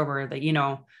in October that,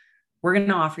 we're going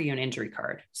to offer you an injury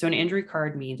card. So an injury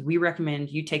card means we recommend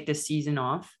you take this season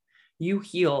off, you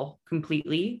heal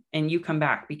completely, and you come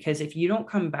back, because if you don't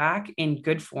come back in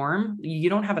good form, you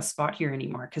don't have a spot here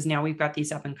anymore. Because now we've got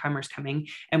these up and comers coming,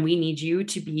 and we need you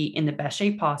to be in the best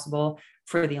shape possible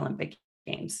for the Olympic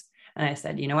Games. And I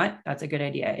said, you know what? That's a good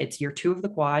idea. It's year 2 of the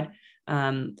quad.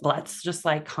 Let's just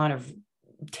like kind of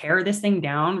tear this thing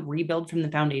down, rebuild from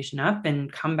the foundation up,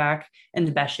 and come back in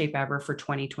the best shape ever for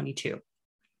 2022.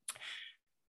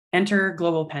 Enter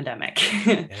global pandemic.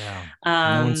 Yeah.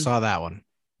 No one saw that one.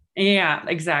 Yeah,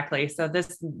 exactly. So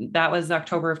that was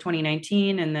October of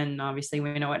 2019. And then obviously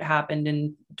we know what happened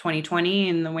in 2020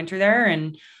 in the winter there.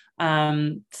 And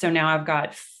so now I've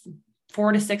got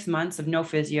 4 to 6 months of no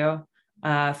physio,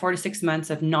 4 to 6 months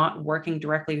of not working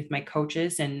directly with my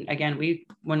coaches. And again,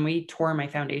 when we tore my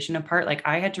foundation apart, like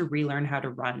I had to relearn how to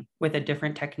run with a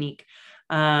different technique.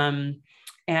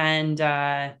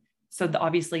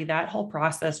 Obviously that whole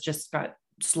process just got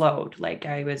slowed. Like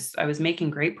I was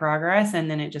making great progress, and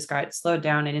then it just got slowed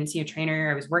down. I didn't see a trainer.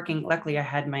 I was working. Luckily I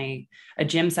had a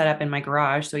gym set up in my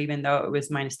garage. So even though it was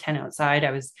 -10 outside,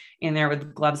 I was in there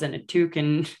with gloves and a toque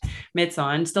and mitts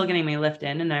on, still getting my lift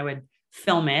in, and I would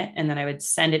film it. And then I would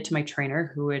send it to my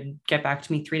trainer, who would get back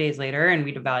to me 3 days later, and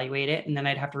we'd evaluate it. And then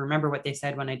I'd have to remember what they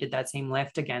said when I did that same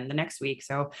lift again the next week.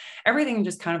 So everything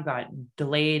just kind of got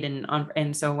delayed.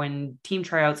 And so when team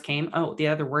tryouts came, the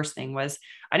other worst thing was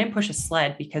I didn't push a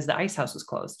sled because the ice house was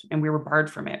closed and we were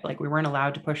barred from it. Like we weren't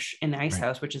allowed to push in the ice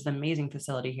house, which is an amazing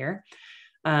facility here.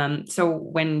 So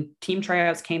when team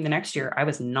tryouts came the next year, I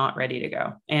was not ready to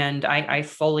go. And I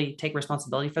fully take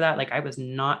responsibility for that. Like I was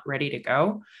not ready to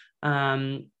go.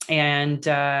 Then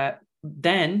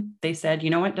they said,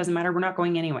 you know what, doesn't matter. We're not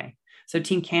going anyway. So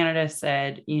Team Canada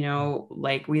said,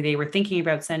 they were thinking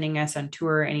about sending us on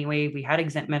tour anyway. We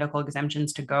had medical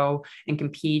exemptions to go and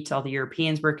compete. All the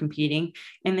Europeans were competing,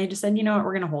 and they just said, you know what,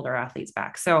 we're going to hold our athletes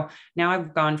back. So now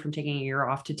I've gone from taking a year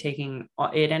off to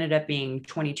it ended up being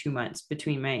 22 months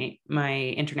between my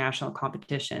international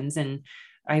competitions. And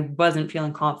I wasn't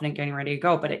feeling confident getting ready to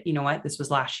go, but you know what, this was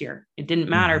last year. It didn't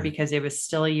matter because it was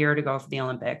still a year to go for the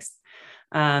Olympics.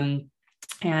 Got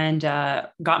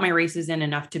my races in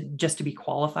enough to be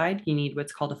qualified. You need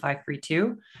what's called a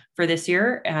 532 for this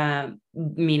year,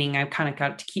 meaning I kind of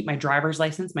got to keep my driver's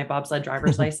license, my bobsled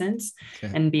driver's license,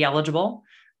 and be eligible.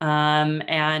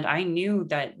 And I knew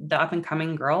that the up and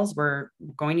coming girls were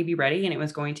going to be ready, and it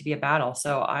was going to be a battle.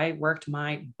 So I worked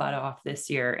my butt off this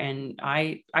year, and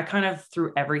I kind of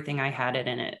threw everything I had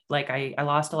in it. Like I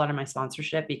lost a lot of my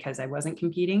sponsorship because I wasn't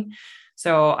competing.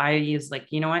 So I was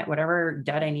like, you know what, whatever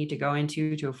debt I need to go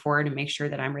into to afford and make sure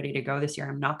that I'm ready to go this year,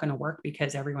 I'm not going to work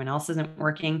because everyone else isn't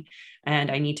working, and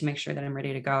I need to make sure that I'm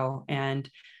ready to go. And,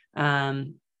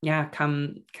 come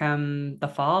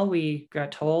the fall, we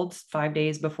got told 5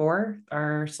 days before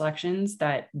our selections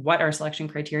that what our selection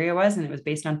criteria was, and it was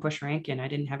based on push rank, and I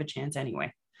didn't have a chance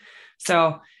anyway.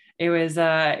 So it was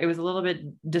a little bit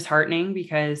disheartening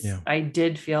because I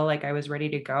did feel like I was ready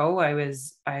to go. I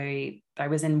was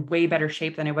in way better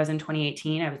shape than I was in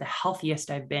 2018. I was the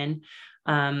healthiest I've been.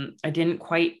 I didn't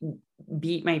quite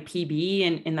beat my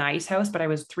PB in the ice house, but I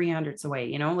was 300ths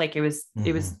away, like it was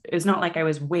not like I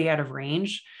was way out of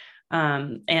range.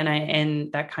 And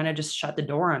that kind of just shut the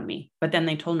door on me. But then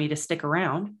they told me to stick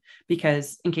around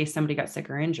because in case somebody got sick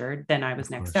or injured, then I was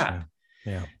next up.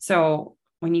 Yeah. So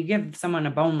when you give someone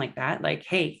a bone like that, like,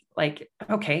 hey, like,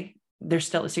 okay,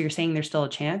 so you're saying there's still a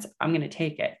chance, I'm going to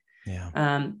take it.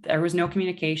 Yeah. There was no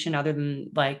communication other than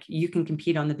like, you can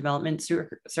compete on the development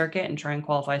circuit and try and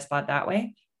qualify a spot that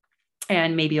way,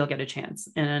 and maybe you'll get a chance.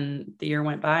 And the year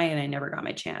went by and I never got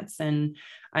my chance. And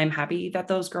I'm happy that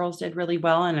those girls did really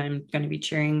well, and I'm going to be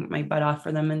cheering my butt off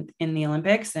for them in the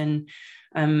Olympics. And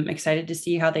I'm excited to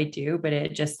see how they do, but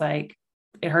it just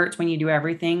it hurts when you do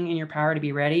everything in your power to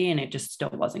be ready, and it just still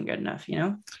wasn't good enough,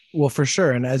 Well, for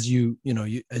sure. And as you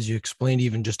explained,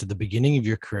 even just at the beginning of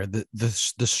your career,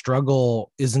 the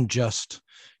struggle isn't just,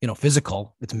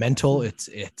 physical, it's mental, it's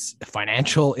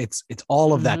financial, it's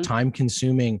all of that time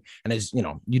consuming. And as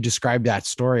you described that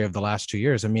story of the last 2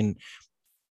 years, I mean,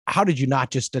 how did you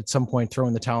not just at some point throw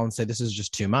in the towel and say, this is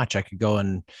just too much? I could go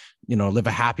and, live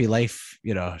a happy life,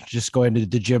 just going to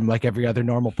the gym like every other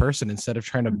normal person instead of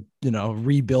trying to,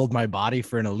 rebuild my body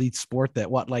for an elite sport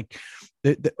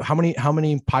how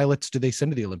many pilots do they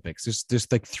send to the Olympics? There's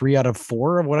like 3 out of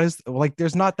 4 of what is like,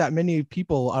 there's not that many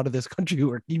people out of this country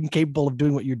who are even capable of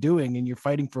doing what you're doing, and you're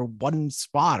fighting for 1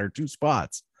 spot or 2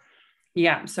 spots.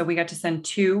 Yeah. So we got to send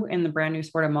 2 in the brand new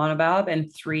sport of monobob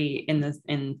and 3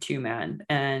 in 2-man.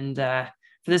 And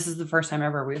this is the first time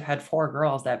ever we've had 4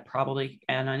 girls that probably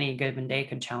on any given day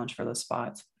could challenge for those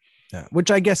spots. Yeah, which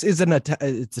I guess it's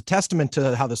a testament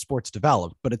to how the sport's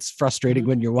developed, but it's frustrating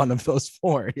when you're one of those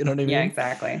 4. You know what I mean? Yeah,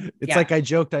 exactly. It's like I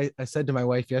joked. I said to my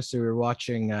wife yesterday, we were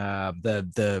watching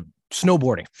the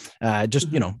snowboarding.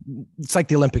 It's like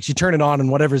the Olympics. You turn it on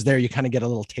and whatever's there, you kind of get a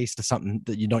little taste of something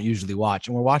that you don't usually watch.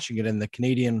 And we're watching it, and the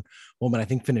Canadian woman, I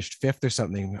think, finished 5th or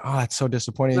something. Oh, that's so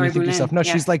disappointing. And you think to yourself, no,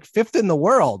 she's like 5th in the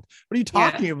world. What are you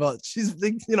talking about? She's,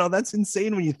 that's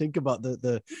insane when you think about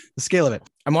the scale of it.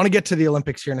 I want to get to the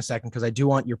Olympics here in a second, because I do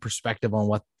want your perspective on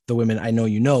what the women I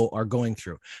know are going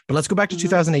through. But let's go back to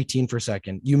 2018 for a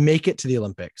second. You make it to the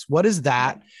Olympics. What does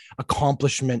that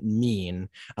accomplishment mean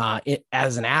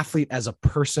as an athlete, as a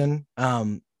person?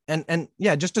 And And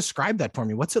yeah, just describe that for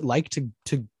me. What's it like to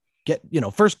get,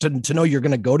 first to know you're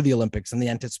going to go to the Olympics and the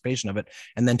anticipation of it,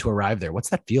 and then to arrive there? What's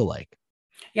that feel like?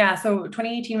 Yeah. So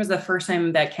 2018 was the first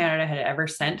time that Canada had ever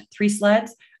sent 3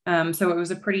 sleds. So it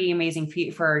was a pretty amazing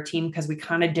feat for our team because we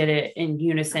kind of did it in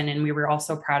unison and we were all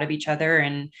so proud of each other.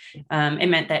 And it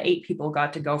meant that 8 people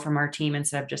got to go from our team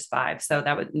instead of just 5. So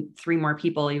that was 3 more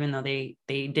people, even though they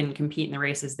didn't compete in the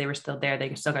races, they were still there.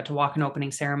 They still got to walk in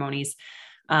opening ceremonies.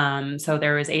 So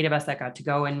there was 8 of us that got to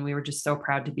go, and we were just so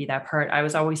proud to be that part. I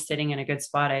was always sitting in a good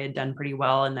spot. I had done pretty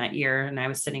well in that year, and I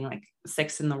was sitting like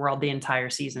 6th in the world the entire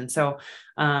season. So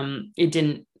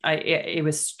it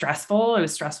was stressful. It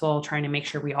was stressful trying to make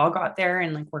sure we all got there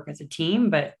and like work as a team.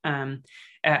 But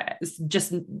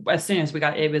just as soon as we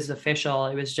got, it was official.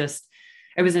 It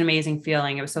was an amazing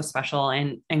feeling. It was so special.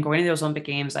 And going to those Olympic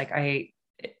Games, like I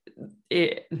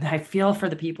feel for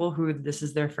the people who this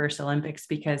is their first Olympics,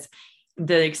 because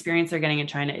the experience they're getting in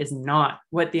China is not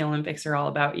what the Olympics are all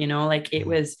about. Like it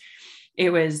was,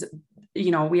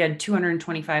 we had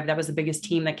 225. That was the biggest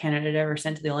team that Canada had ever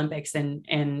sent to the Olympics.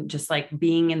 And just like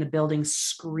being in the building,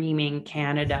 screaming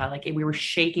Canada, like we were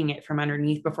shaking it from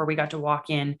underneath before we got to walk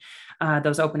in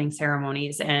those opening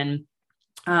ceremonies. And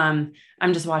I'm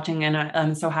just watching, and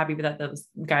I'm so happy that those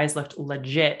guys looked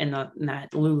legit in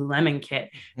that Lululemon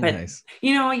kit. But nice.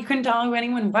 You couldn't tell who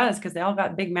anyone was because they all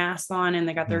got big masks on and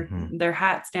they got their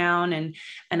hats down, and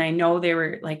I know they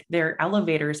were like, their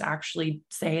elevators actually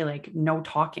say like no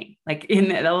talking, like in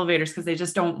the elevators, because they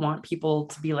just don't want people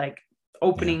to be like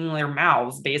opening their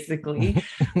mouths, basically.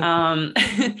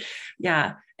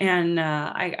 Yeah. And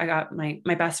I got my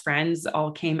best friends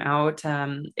all came out,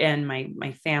 and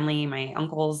my family, my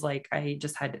uncles. Like I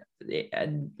just had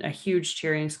a huge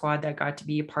cheering squad that got to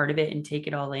be a part of it and take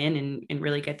it all in and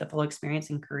really get the full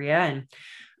experience in Korea.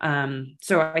 And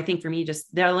so I think for me,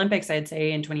 just the Olympics, I'd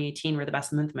say in 2018 were the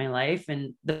best month of my life.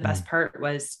 And the best part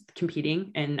was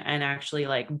competing and actually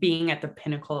like being at the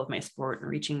pinnacle of my sport and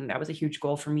reaching. That was a huge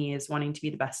goal for me, is wanting to be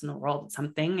the best in the world at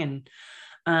something.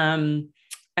 And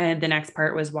the next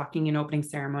part was walking in opening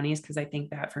ceremonies, because I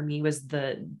think that for me was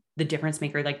the difference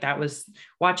maker. Like that was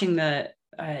watching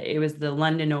it was the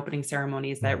London opening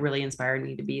ceremonies that really inspired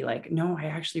me to be like, no, I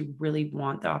actually really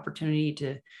want the opportunity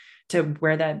to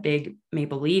wear that big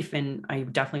maple leaf. And I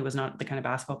definitely was not the kind of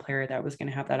basketball player that was going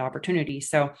to have that opportunity.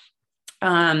 So,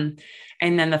 and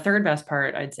then the third best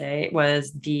part, I'd say,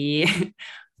 was the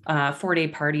 4-day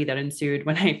party that ensued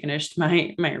when I finished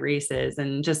my races,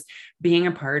 and just being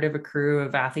a part of a crew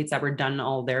of athletes that were done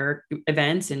all their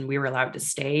events and we were allowed to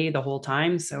stay the whole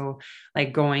time. So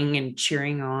like going and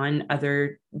cheering on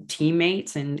other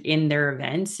teammates and in their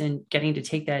events and getting to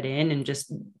take that in and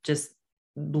just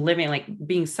living, like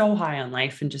being so high on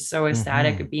life and just so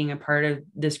ecstatic of being a part of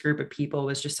this group of people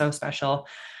was just so special.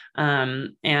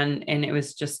 And it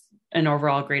was just an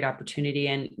overall great opportunity,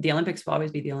 and the Olympics will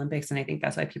always be the Olympics. And I think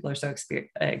that's why people are so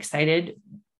excited.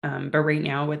 But right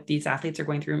now what these athletes are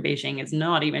going through in Beijing is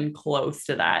not even close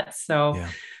to that. So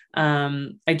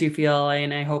I do feel,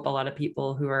 and I hope a lot of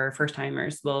people who are first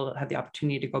timers will have the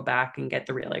opportunity to go back and get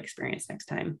the real experience next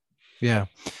time. Yeah.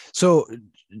 So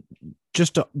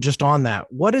just on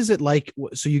that, what is it like?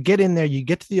 So you get in there, you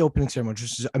get to the opening ceremony, which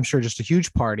is, I'm sure, just a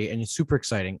huge party, and it's super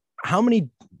exciting. How many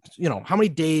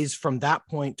days from that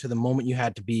point to the moment you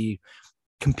had to be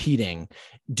competing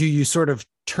do you sort of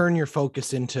turn your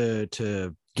focus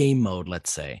into game mode,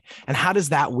 let's say? And how does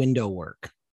that window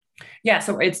work? Yeah,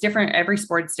 so it's different. Every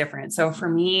sport's different. So for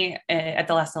me, at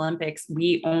the last Olympics,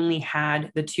 we only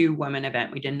had the 2 women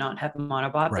event. We did not have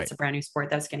monobob. Right. It's a brand new sport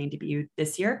that's getting debuted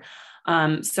this year.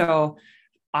 So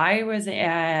I was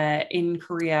in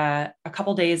Korea a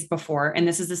couple days before, and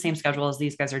this is the same schedule as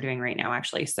these guys are doing right now,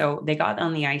 actually. So they got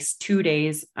on the ice 2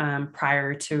 days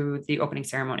prior to the opening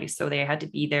ceremony. So they had to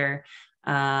be there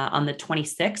on the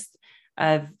 26th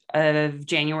of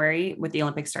January, with the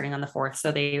Olympics starting on the 4th.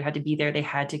 So they had to be there. They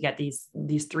had to get these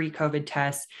 3 COVID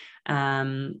tests.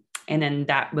 And then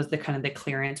that was the kind of the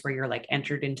clearance where you're like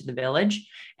entered into the village.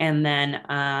 And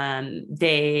then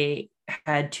they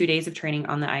had 2 days of training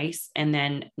on the ice, and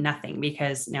then nothing,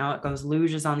 because now it goes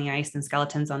luges on the ice and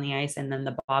skeletons on the ice. And then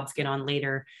the bobs get on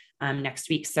later next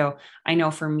week. So I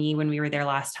know for me, when we were there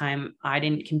last time, I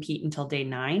didn't compete until day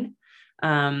 9.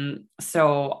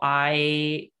 So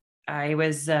I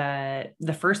was,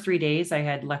 the first 3 days I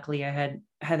had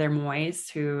Heather Moyes,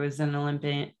 who is an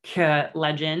Olympic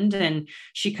legend, and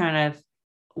she kind of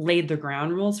laid the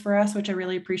ground rules for us, which I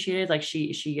really appreciated. Like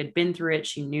she had been through it.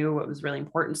 She knew what was really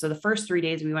important. So the first 3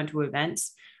 days we went to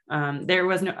events, There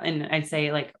was no, and I'd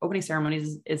say like opening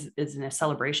ceremonies is a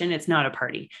celebration. It's not a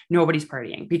party. Nobody's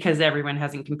partying because everyone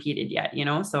hasn't competed yet,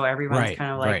 so everyone's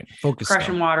kind of like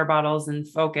crushing water bottles and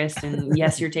focused. And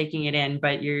yes, you're taking it in,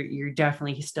 but you're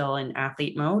definitely still in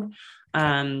athlete mode.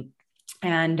 So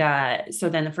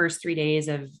then the first 3 days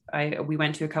we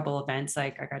went to a couple events.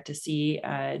 Like I got to see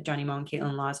Johnny Moe and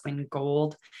Caitlin Laws win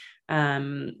gold,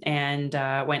 and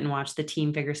went and watched the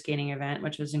team figure skating event,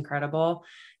 which was incredible,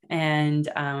 and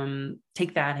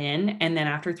take that in. And then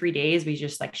after 3 days, we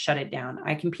just like shut it down.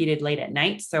 I competed late at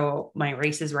night, so my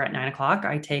races were at 9:00.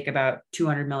 I take about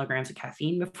 200 milligrams of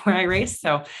caffeine before I race,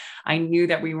 so I knew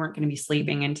that we weren't going to be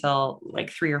sleeping until like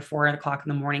 3 or 4 o'clock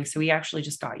in the morning. So we actually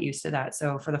just got used to that.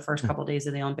 So for the first couple of days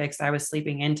of the Olympics, I was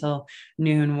sleeping until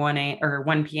noon,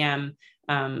 1 p.m.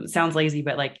 Sounds lazy,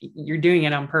 but like you're doing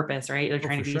it on purpose, right? You're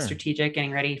trying to be strategic,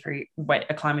 getting ready for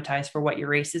acclimatized for what your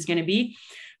race is going to be.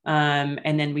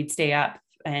 And then we'd stay up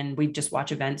and we'd just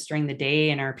watch events during the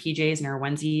day in our PJs and our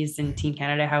onesies in Team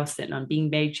Canada House, sitting on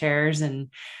beanbag chairs and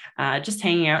just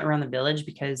hanging out around the village,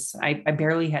 because I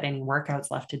barely had any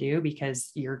workouts left to do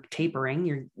because you're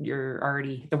tapering, you're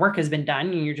already, the work has been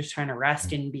done and you're just trying to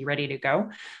rest and be ready to go.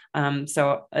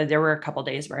 So there were a couple of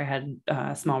days where I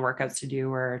had small workouts to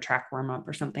do or a track warm up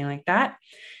or something like that.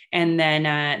 And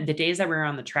then the days that we were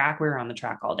on the track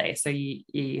all day. So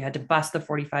you had to bust the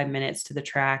 45 minutes to the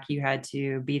track. You had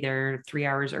to be there 3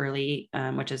 hours early,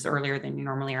 which is earlier than you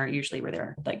normally are. Usually we're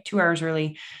there like 2 hours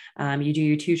early. You do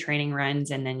your 2 training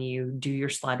runs, and then you do your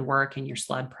sled work and your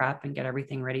sled prep and get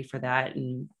everything ready for that.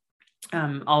 And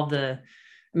all the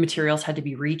materials had to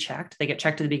be rechecked. They get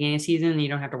checked at the beginning of the season and you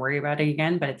don't have to worry about it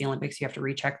again, but at the Olympics you have to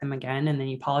recheck them again, and then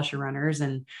you polish your runners.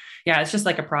 And yeah, it's just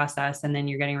like a process. And then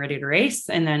you're getting ready to race,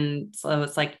 and then so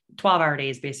it's like 12-hour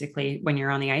days basically when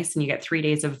you're on the ice, and you get 3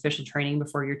 days of official training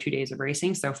before your 2 days of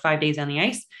racing, so 5 days on the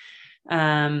ice.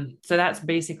 So that's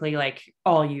basically like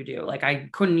all you do. Like I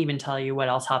couldn't even tell you what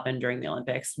else happened during the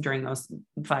Olympics during those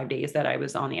 5 days that I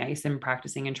was on the ice and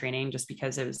practicing and training, just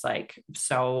because it was like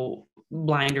so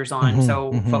blinders on,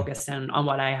 focused on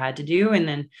what I had to do. And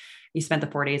then you spent the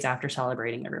 4 days after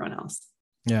celebrating everyone else.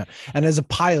 Yeah. And as a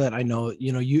pilot, I know,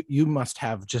 you must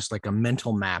have just like a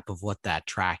mental map of what that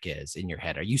track is in your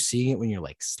head. Are you seeing it when you're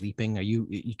like sleeping?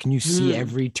 Can you see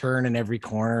every turn and every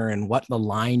corner and what the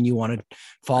line you want to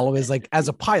follow is? Like as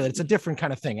a pilot, it's a different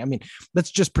kind of thing. I mean,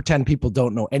 let's just pretend people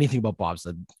don't know anything about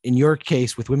bobsled. In your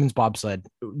case with women's bobsled,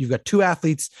 you've got 2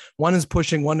 athletes. One is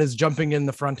pushing, one is jumping in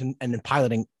the front and then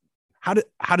piloting. How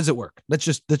does it work? Let's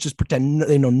just pretend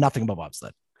they know nothing about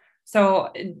bobsled.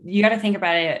 So you got to think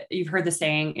about it. You've heard the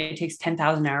saying, it takes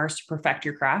 10,000 hours to perfect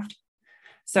your craft.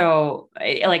 So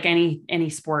like any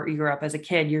sport you grew up as a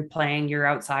kid, you're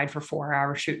outside for 4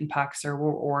 hours shooting pucks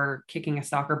or kicking a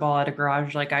soccer ball at a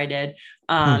garage like I did.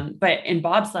 But in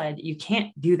bobsled, you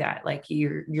can't do that. Like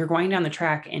you're going down the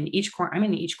track, and I'm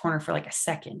in each corner for like a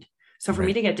second. So for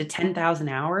me to get to 10,000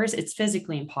 hours, it's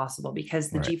physically impossible because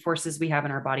the G forces we have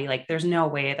in our body, like there's no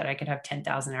way that I could have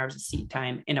 10,000 hours of seat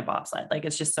time in a bobsled. Like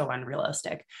it's just so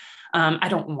unrealistic. I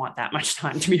don't want that much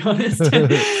time, to be honest.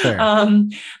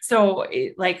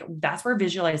 That's where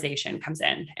visualization comes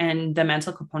in, and the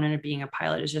mental component of being a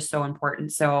pilot is just so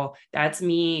important. So that's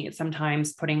me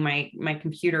sometimes putting my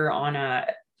computer on a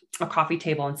coffee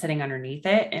table and sitting underneath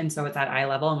it. And so it's at eye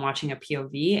level and watching a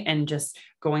POV and just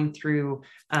going through.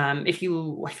 If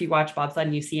you watch bobsled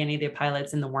and you see any of the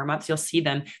pilots in the warm-ups, you'll see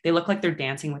them. They look like they're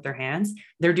dancing with their hands.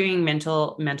 They're doing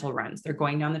mental runs. They're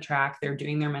going down the track. They're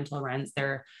doing their mental runs.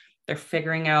 They're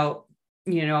figuring out,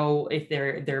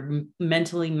 if they're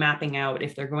mentally mapping out,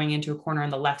 if they're going into a corner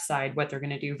on the left side, what they're going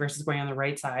to do versus going on the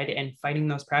right side, and fighting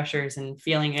those pressures and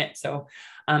feeling it. So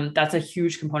that's a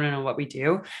huge component of what we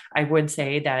do. I would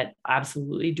say that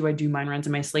absolutely. Do I do mind runs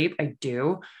in my sleep? I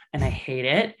do. And I hate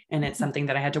it. And it's something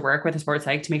that I had to work with a sports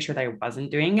psych to make sure that I wasn't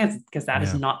doing it, because that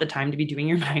is not the time to be doing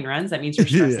your mind runs. That means you're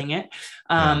stressing it.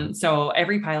 So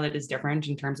every pilot is different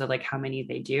in terms of like how many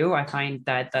they do. I find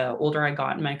that the older I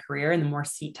got in my career and the more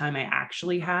seat time I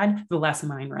actually had, the less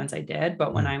mind runs I did.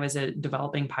 But when I was a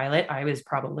developing pilot, I was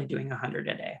probably doing 100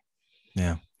 a day.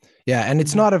 Yeah. Yeah. And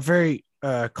it's not a very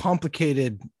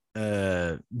complicated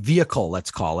vehicle,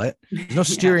 let's call it. There's no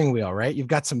steering wheel, right? You've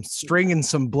got some string and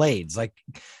some blades. Like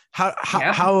how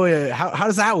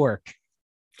does that work?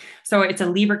 So it's a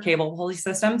lever cable pulley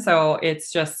system. So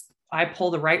it's just, I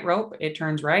pull the right rope, it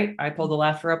turns right. I pull the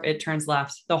left rope, it turns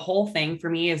left. The whole thing for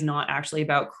me is not actually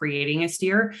about creating a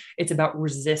steer. It's about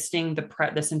resisting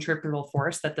the centripetal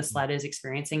force that the sled is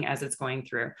experiencing as it's going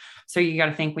through. So you got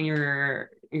to think when you're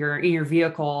you're in your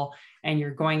vehicle and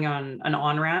you're going on an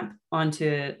on-ramp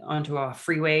onto a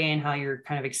freeway, and how you're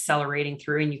kind of accelerating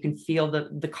through and you can feel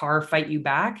the car fight you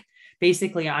back.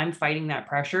 Basically, I'm fighting that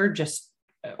pressure, just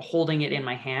holding it in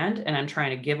my hand, and I'm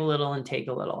trying to give a little and take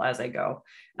a little as I go.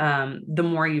 The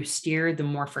more you steer, the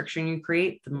more friction you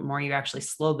create, the more you actually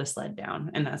slow the sled down.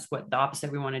 And that's what the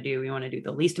opposite we want to do. We want to do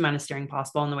the least amount of steering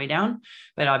possible on the way down,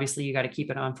 but obviously you got to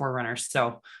keep it on four runners.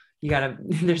 So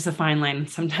there's a fine line.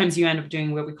 Sometimes you end up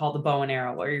doing what we call the bow and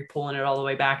arrow, where you're pulling it all the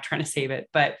way back, trying to save it.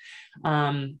 But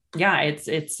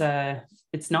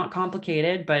it's not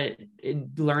complicated, but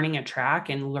learning a track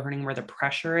and learning where the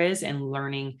pressure is and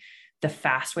learning the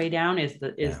fast way down is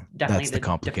definitely the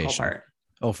complication part.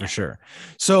 Oh, for sure.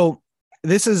 So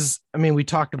this is, I mean, we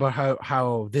talked about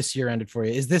how this year ended for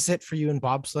you. Is this it for you in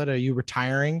bobsled? Are you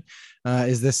retiring?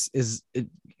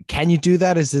 Can you do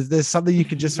that? Is this something you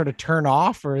could just sort of turn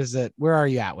off, or where are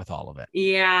you at with all of it?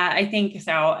 Yeah, I think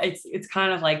so. It's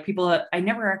kind of like I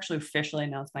never actually officially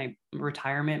announced my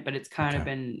retirement, but it's kind of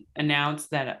been announced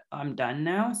that I'm done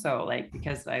now. So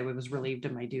because I was relieved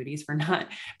of my duties for not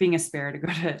being a spare to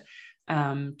go to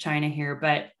China here.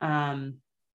 But I'm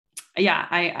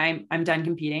done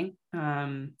competing.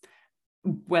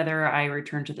 Whether I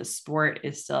return to the sport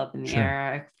is still up in the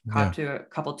air. I've talked to a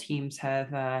couple teams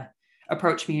have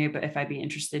approached me, but if I'd be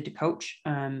interested to coach,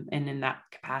 and in that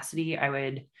capacity,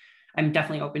 I'm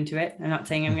definitely open to it. I'm not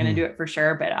saying I'm going to do it for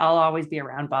sure, but I'll always be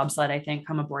around bobsled. I think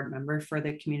I'm a board member for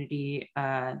the community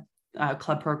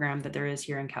club program that there is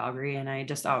here in Calgary, and I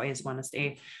just always want to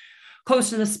stay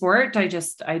close to the sport.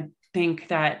 I think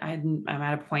that I'm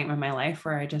at a point in my life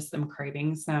where I just am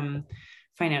craving some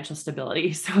financial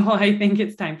stability. So I think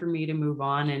it's time for me to move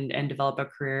on and develop a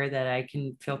career that I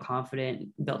can feel confident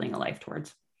building a life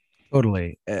towards.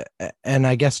 Totally. And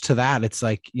I guess to that, it's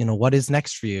like, what is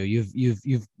next for you?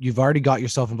 You've already got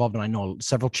yourself involved in, I know,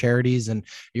 several charities, and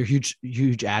you're a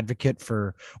huge advocate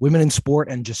for women in sport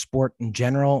and just sport in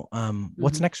general.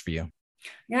 What's next for you?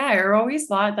 Yeah, I always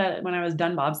thought that when I was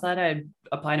done bobsled, I'd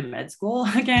apply to med school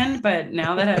again. But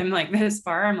now that I'm this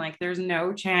far, I'm like, there's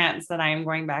no chance that I'm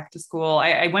going back to school.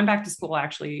 I went back to school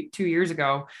actually 2 years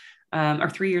ago, or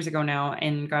 3 years ago now,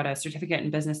 and got a certificate in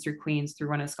business through Queen's through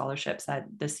one of the scholarships that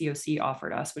the COC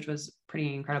offered us, which was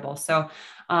pretty incredible. So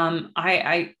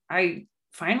I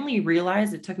finally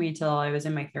realized, it took me till I was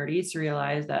in my 30s to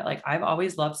realize that I've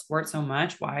always loved sports so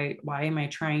much. Why am I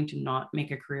trying to not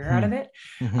make a career out of it?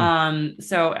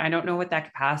 So I don't know what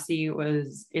that capacity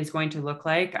is going to look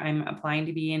like. I'm applying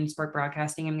to be in sport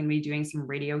broadcasting. I'm going to be doing some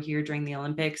radio here during the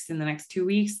Olympics in the next 2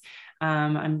 weeks.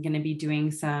 I'm going to be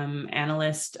doing some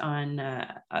analyst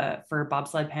for a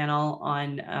bobsled panel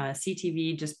on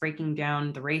CTV, just breaking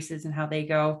down the races and how they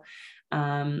go.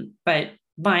 But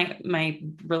my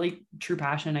really true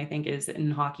passion, I think, is in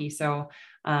hockey. So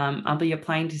I'll be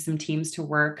applying to some teams to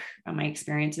work on my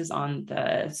experiences on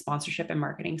the sponsorship and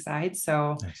marketing side.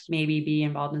 So maybe be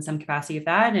involved in some capacity of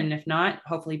that. And if not,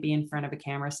 hopefully be in front of a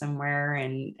camera somewhere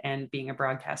and being a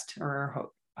broadcast or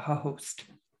a host.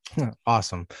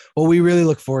 Awesome. Well, we really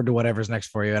look forward to whatever's next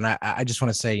for you. And I just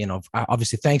want to say,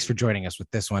 obviously, thanks for joining us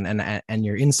with this one, and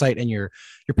your insight and your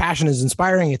passion is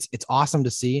inspiring. It's awesome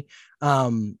to see.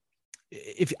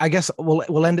 If I guess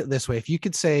we'll end it this way. If you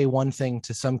could say one thing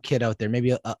to some kid out there,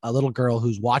 maybe a little girl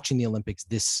who's watching the Olympics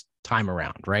this time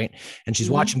around, right? And she's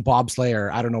watching bobsleigh,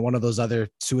 or I don't know, one of those other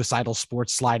suicidal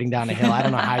sports, sliding down a hill. I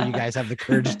don't know how you guys have the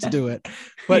courage to do it,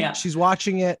 but she's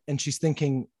watching it and she's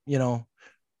thinking,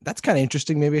 that's kind of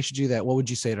interesting. Maybe I should do that. What would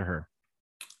you say to her?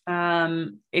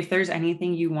 If there's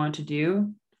anything you want to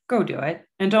do, go do it.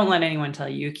 And don't let anyone tell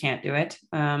you can't do it.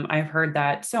 I've heard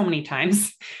that so many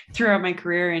times throughout my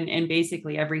career, and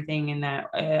basically everything in that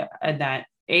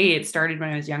it started when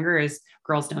I was younger is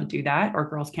girls don't do that, or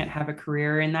girls can't have a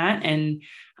career in that. And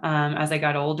as I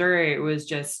got older, it was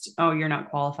just, oh, you're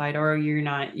not qualified, or you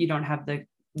don't have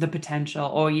the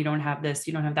potential, oh, you don't have this,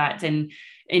 you don't have that.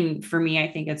 And for me,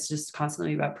 I think it's just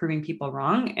constantly about proving people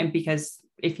wrong. And because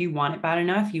if you want it bad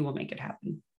enough, you will make it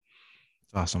happen.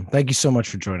 Awesome. Thank you so much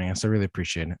for joining us. I really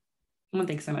appreciate it. Well,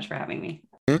 thanks so much for having me.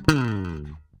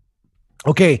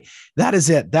 Okay. That is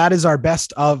it. That is our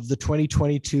best of the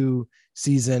 2022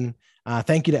 season.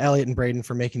 Thank you to Elliott and Braydon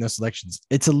for making those selections.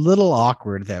 It's a little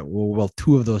awkward that,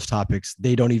 two of those topics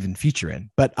they don't even feature in,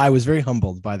 but I was very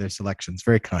humbled by their selections.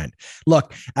 Very kind.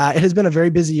 Look, it has been a very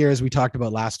busy year, as we talked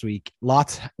about last week.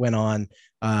 Lots went on,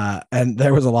 and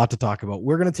there was a lot to talk about.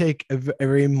 We're going to take a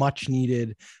very much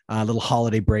needed little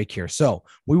holiday break here. So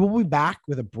we will be back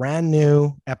with a brand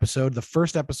new episode, the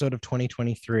first episode of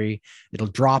 2023. It'll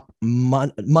drop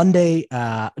Monday,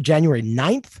 January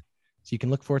 9th. So you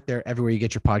can look for it there everywhere you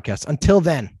get your podcasts. Until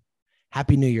then,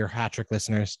 Happy New Year, HatTrick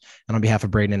listeners. And on behalf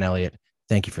of Braydon and Elliott,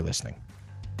 thank you for listening.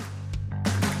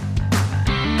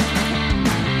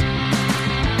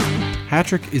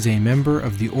 HatTrick is a member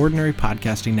of the Ordinary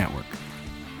Podcasting Network.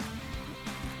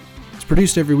 It's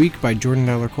produced every week by Jordan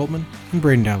Dowler-Coltman and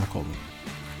Braydon Dowler-Coltman.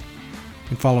 You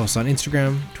can follow us on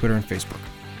Instagram, Twitter, and Facebook.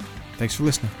 Thanks for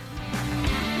listening.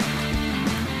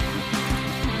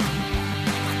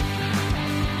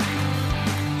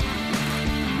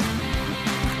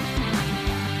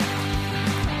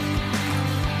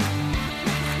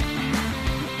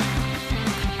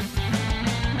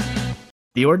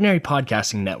 The Ordinary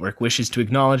Podcasting Network wishes to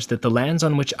acknowledge that the lands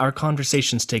on which our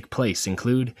conversations take place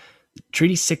include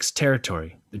Treaty 6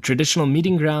 territory, the traditional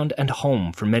meeting ground and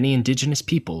home for many Indigenous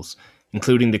peoples,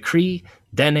 including the Cree,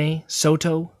 Dene,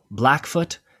 Saulteaux,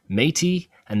 Blackfoot, Métis,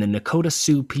 and the Nakota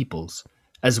Sioux peoples,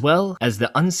 as well as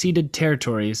the unceded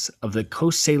territories of the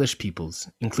Coast Salish peoples,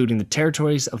 including the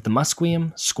territories of the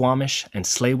Musqueam, Squamish, and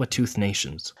Tsleil-Waututh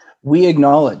nations. We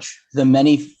acknowledge the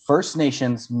many First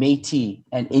Nations, Métis,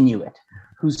 and Inuit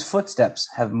whose footsteps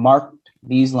have marked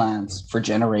these lands for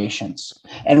generations.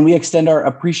 And we extend our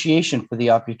appreciation for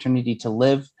the opportunity to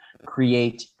live,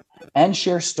 create, and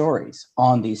share stories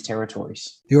on these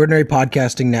territories. The Ordinary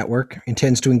Podcasting Network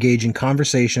intends to engage in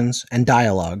conversations and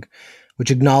dialogue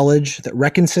which acknowledge that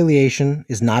reconciliation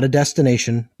is not a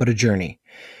destination, but a journey,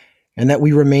 and that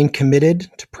we remain committed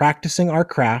to practicing our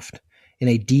craft in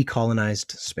a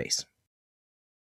decolonized space.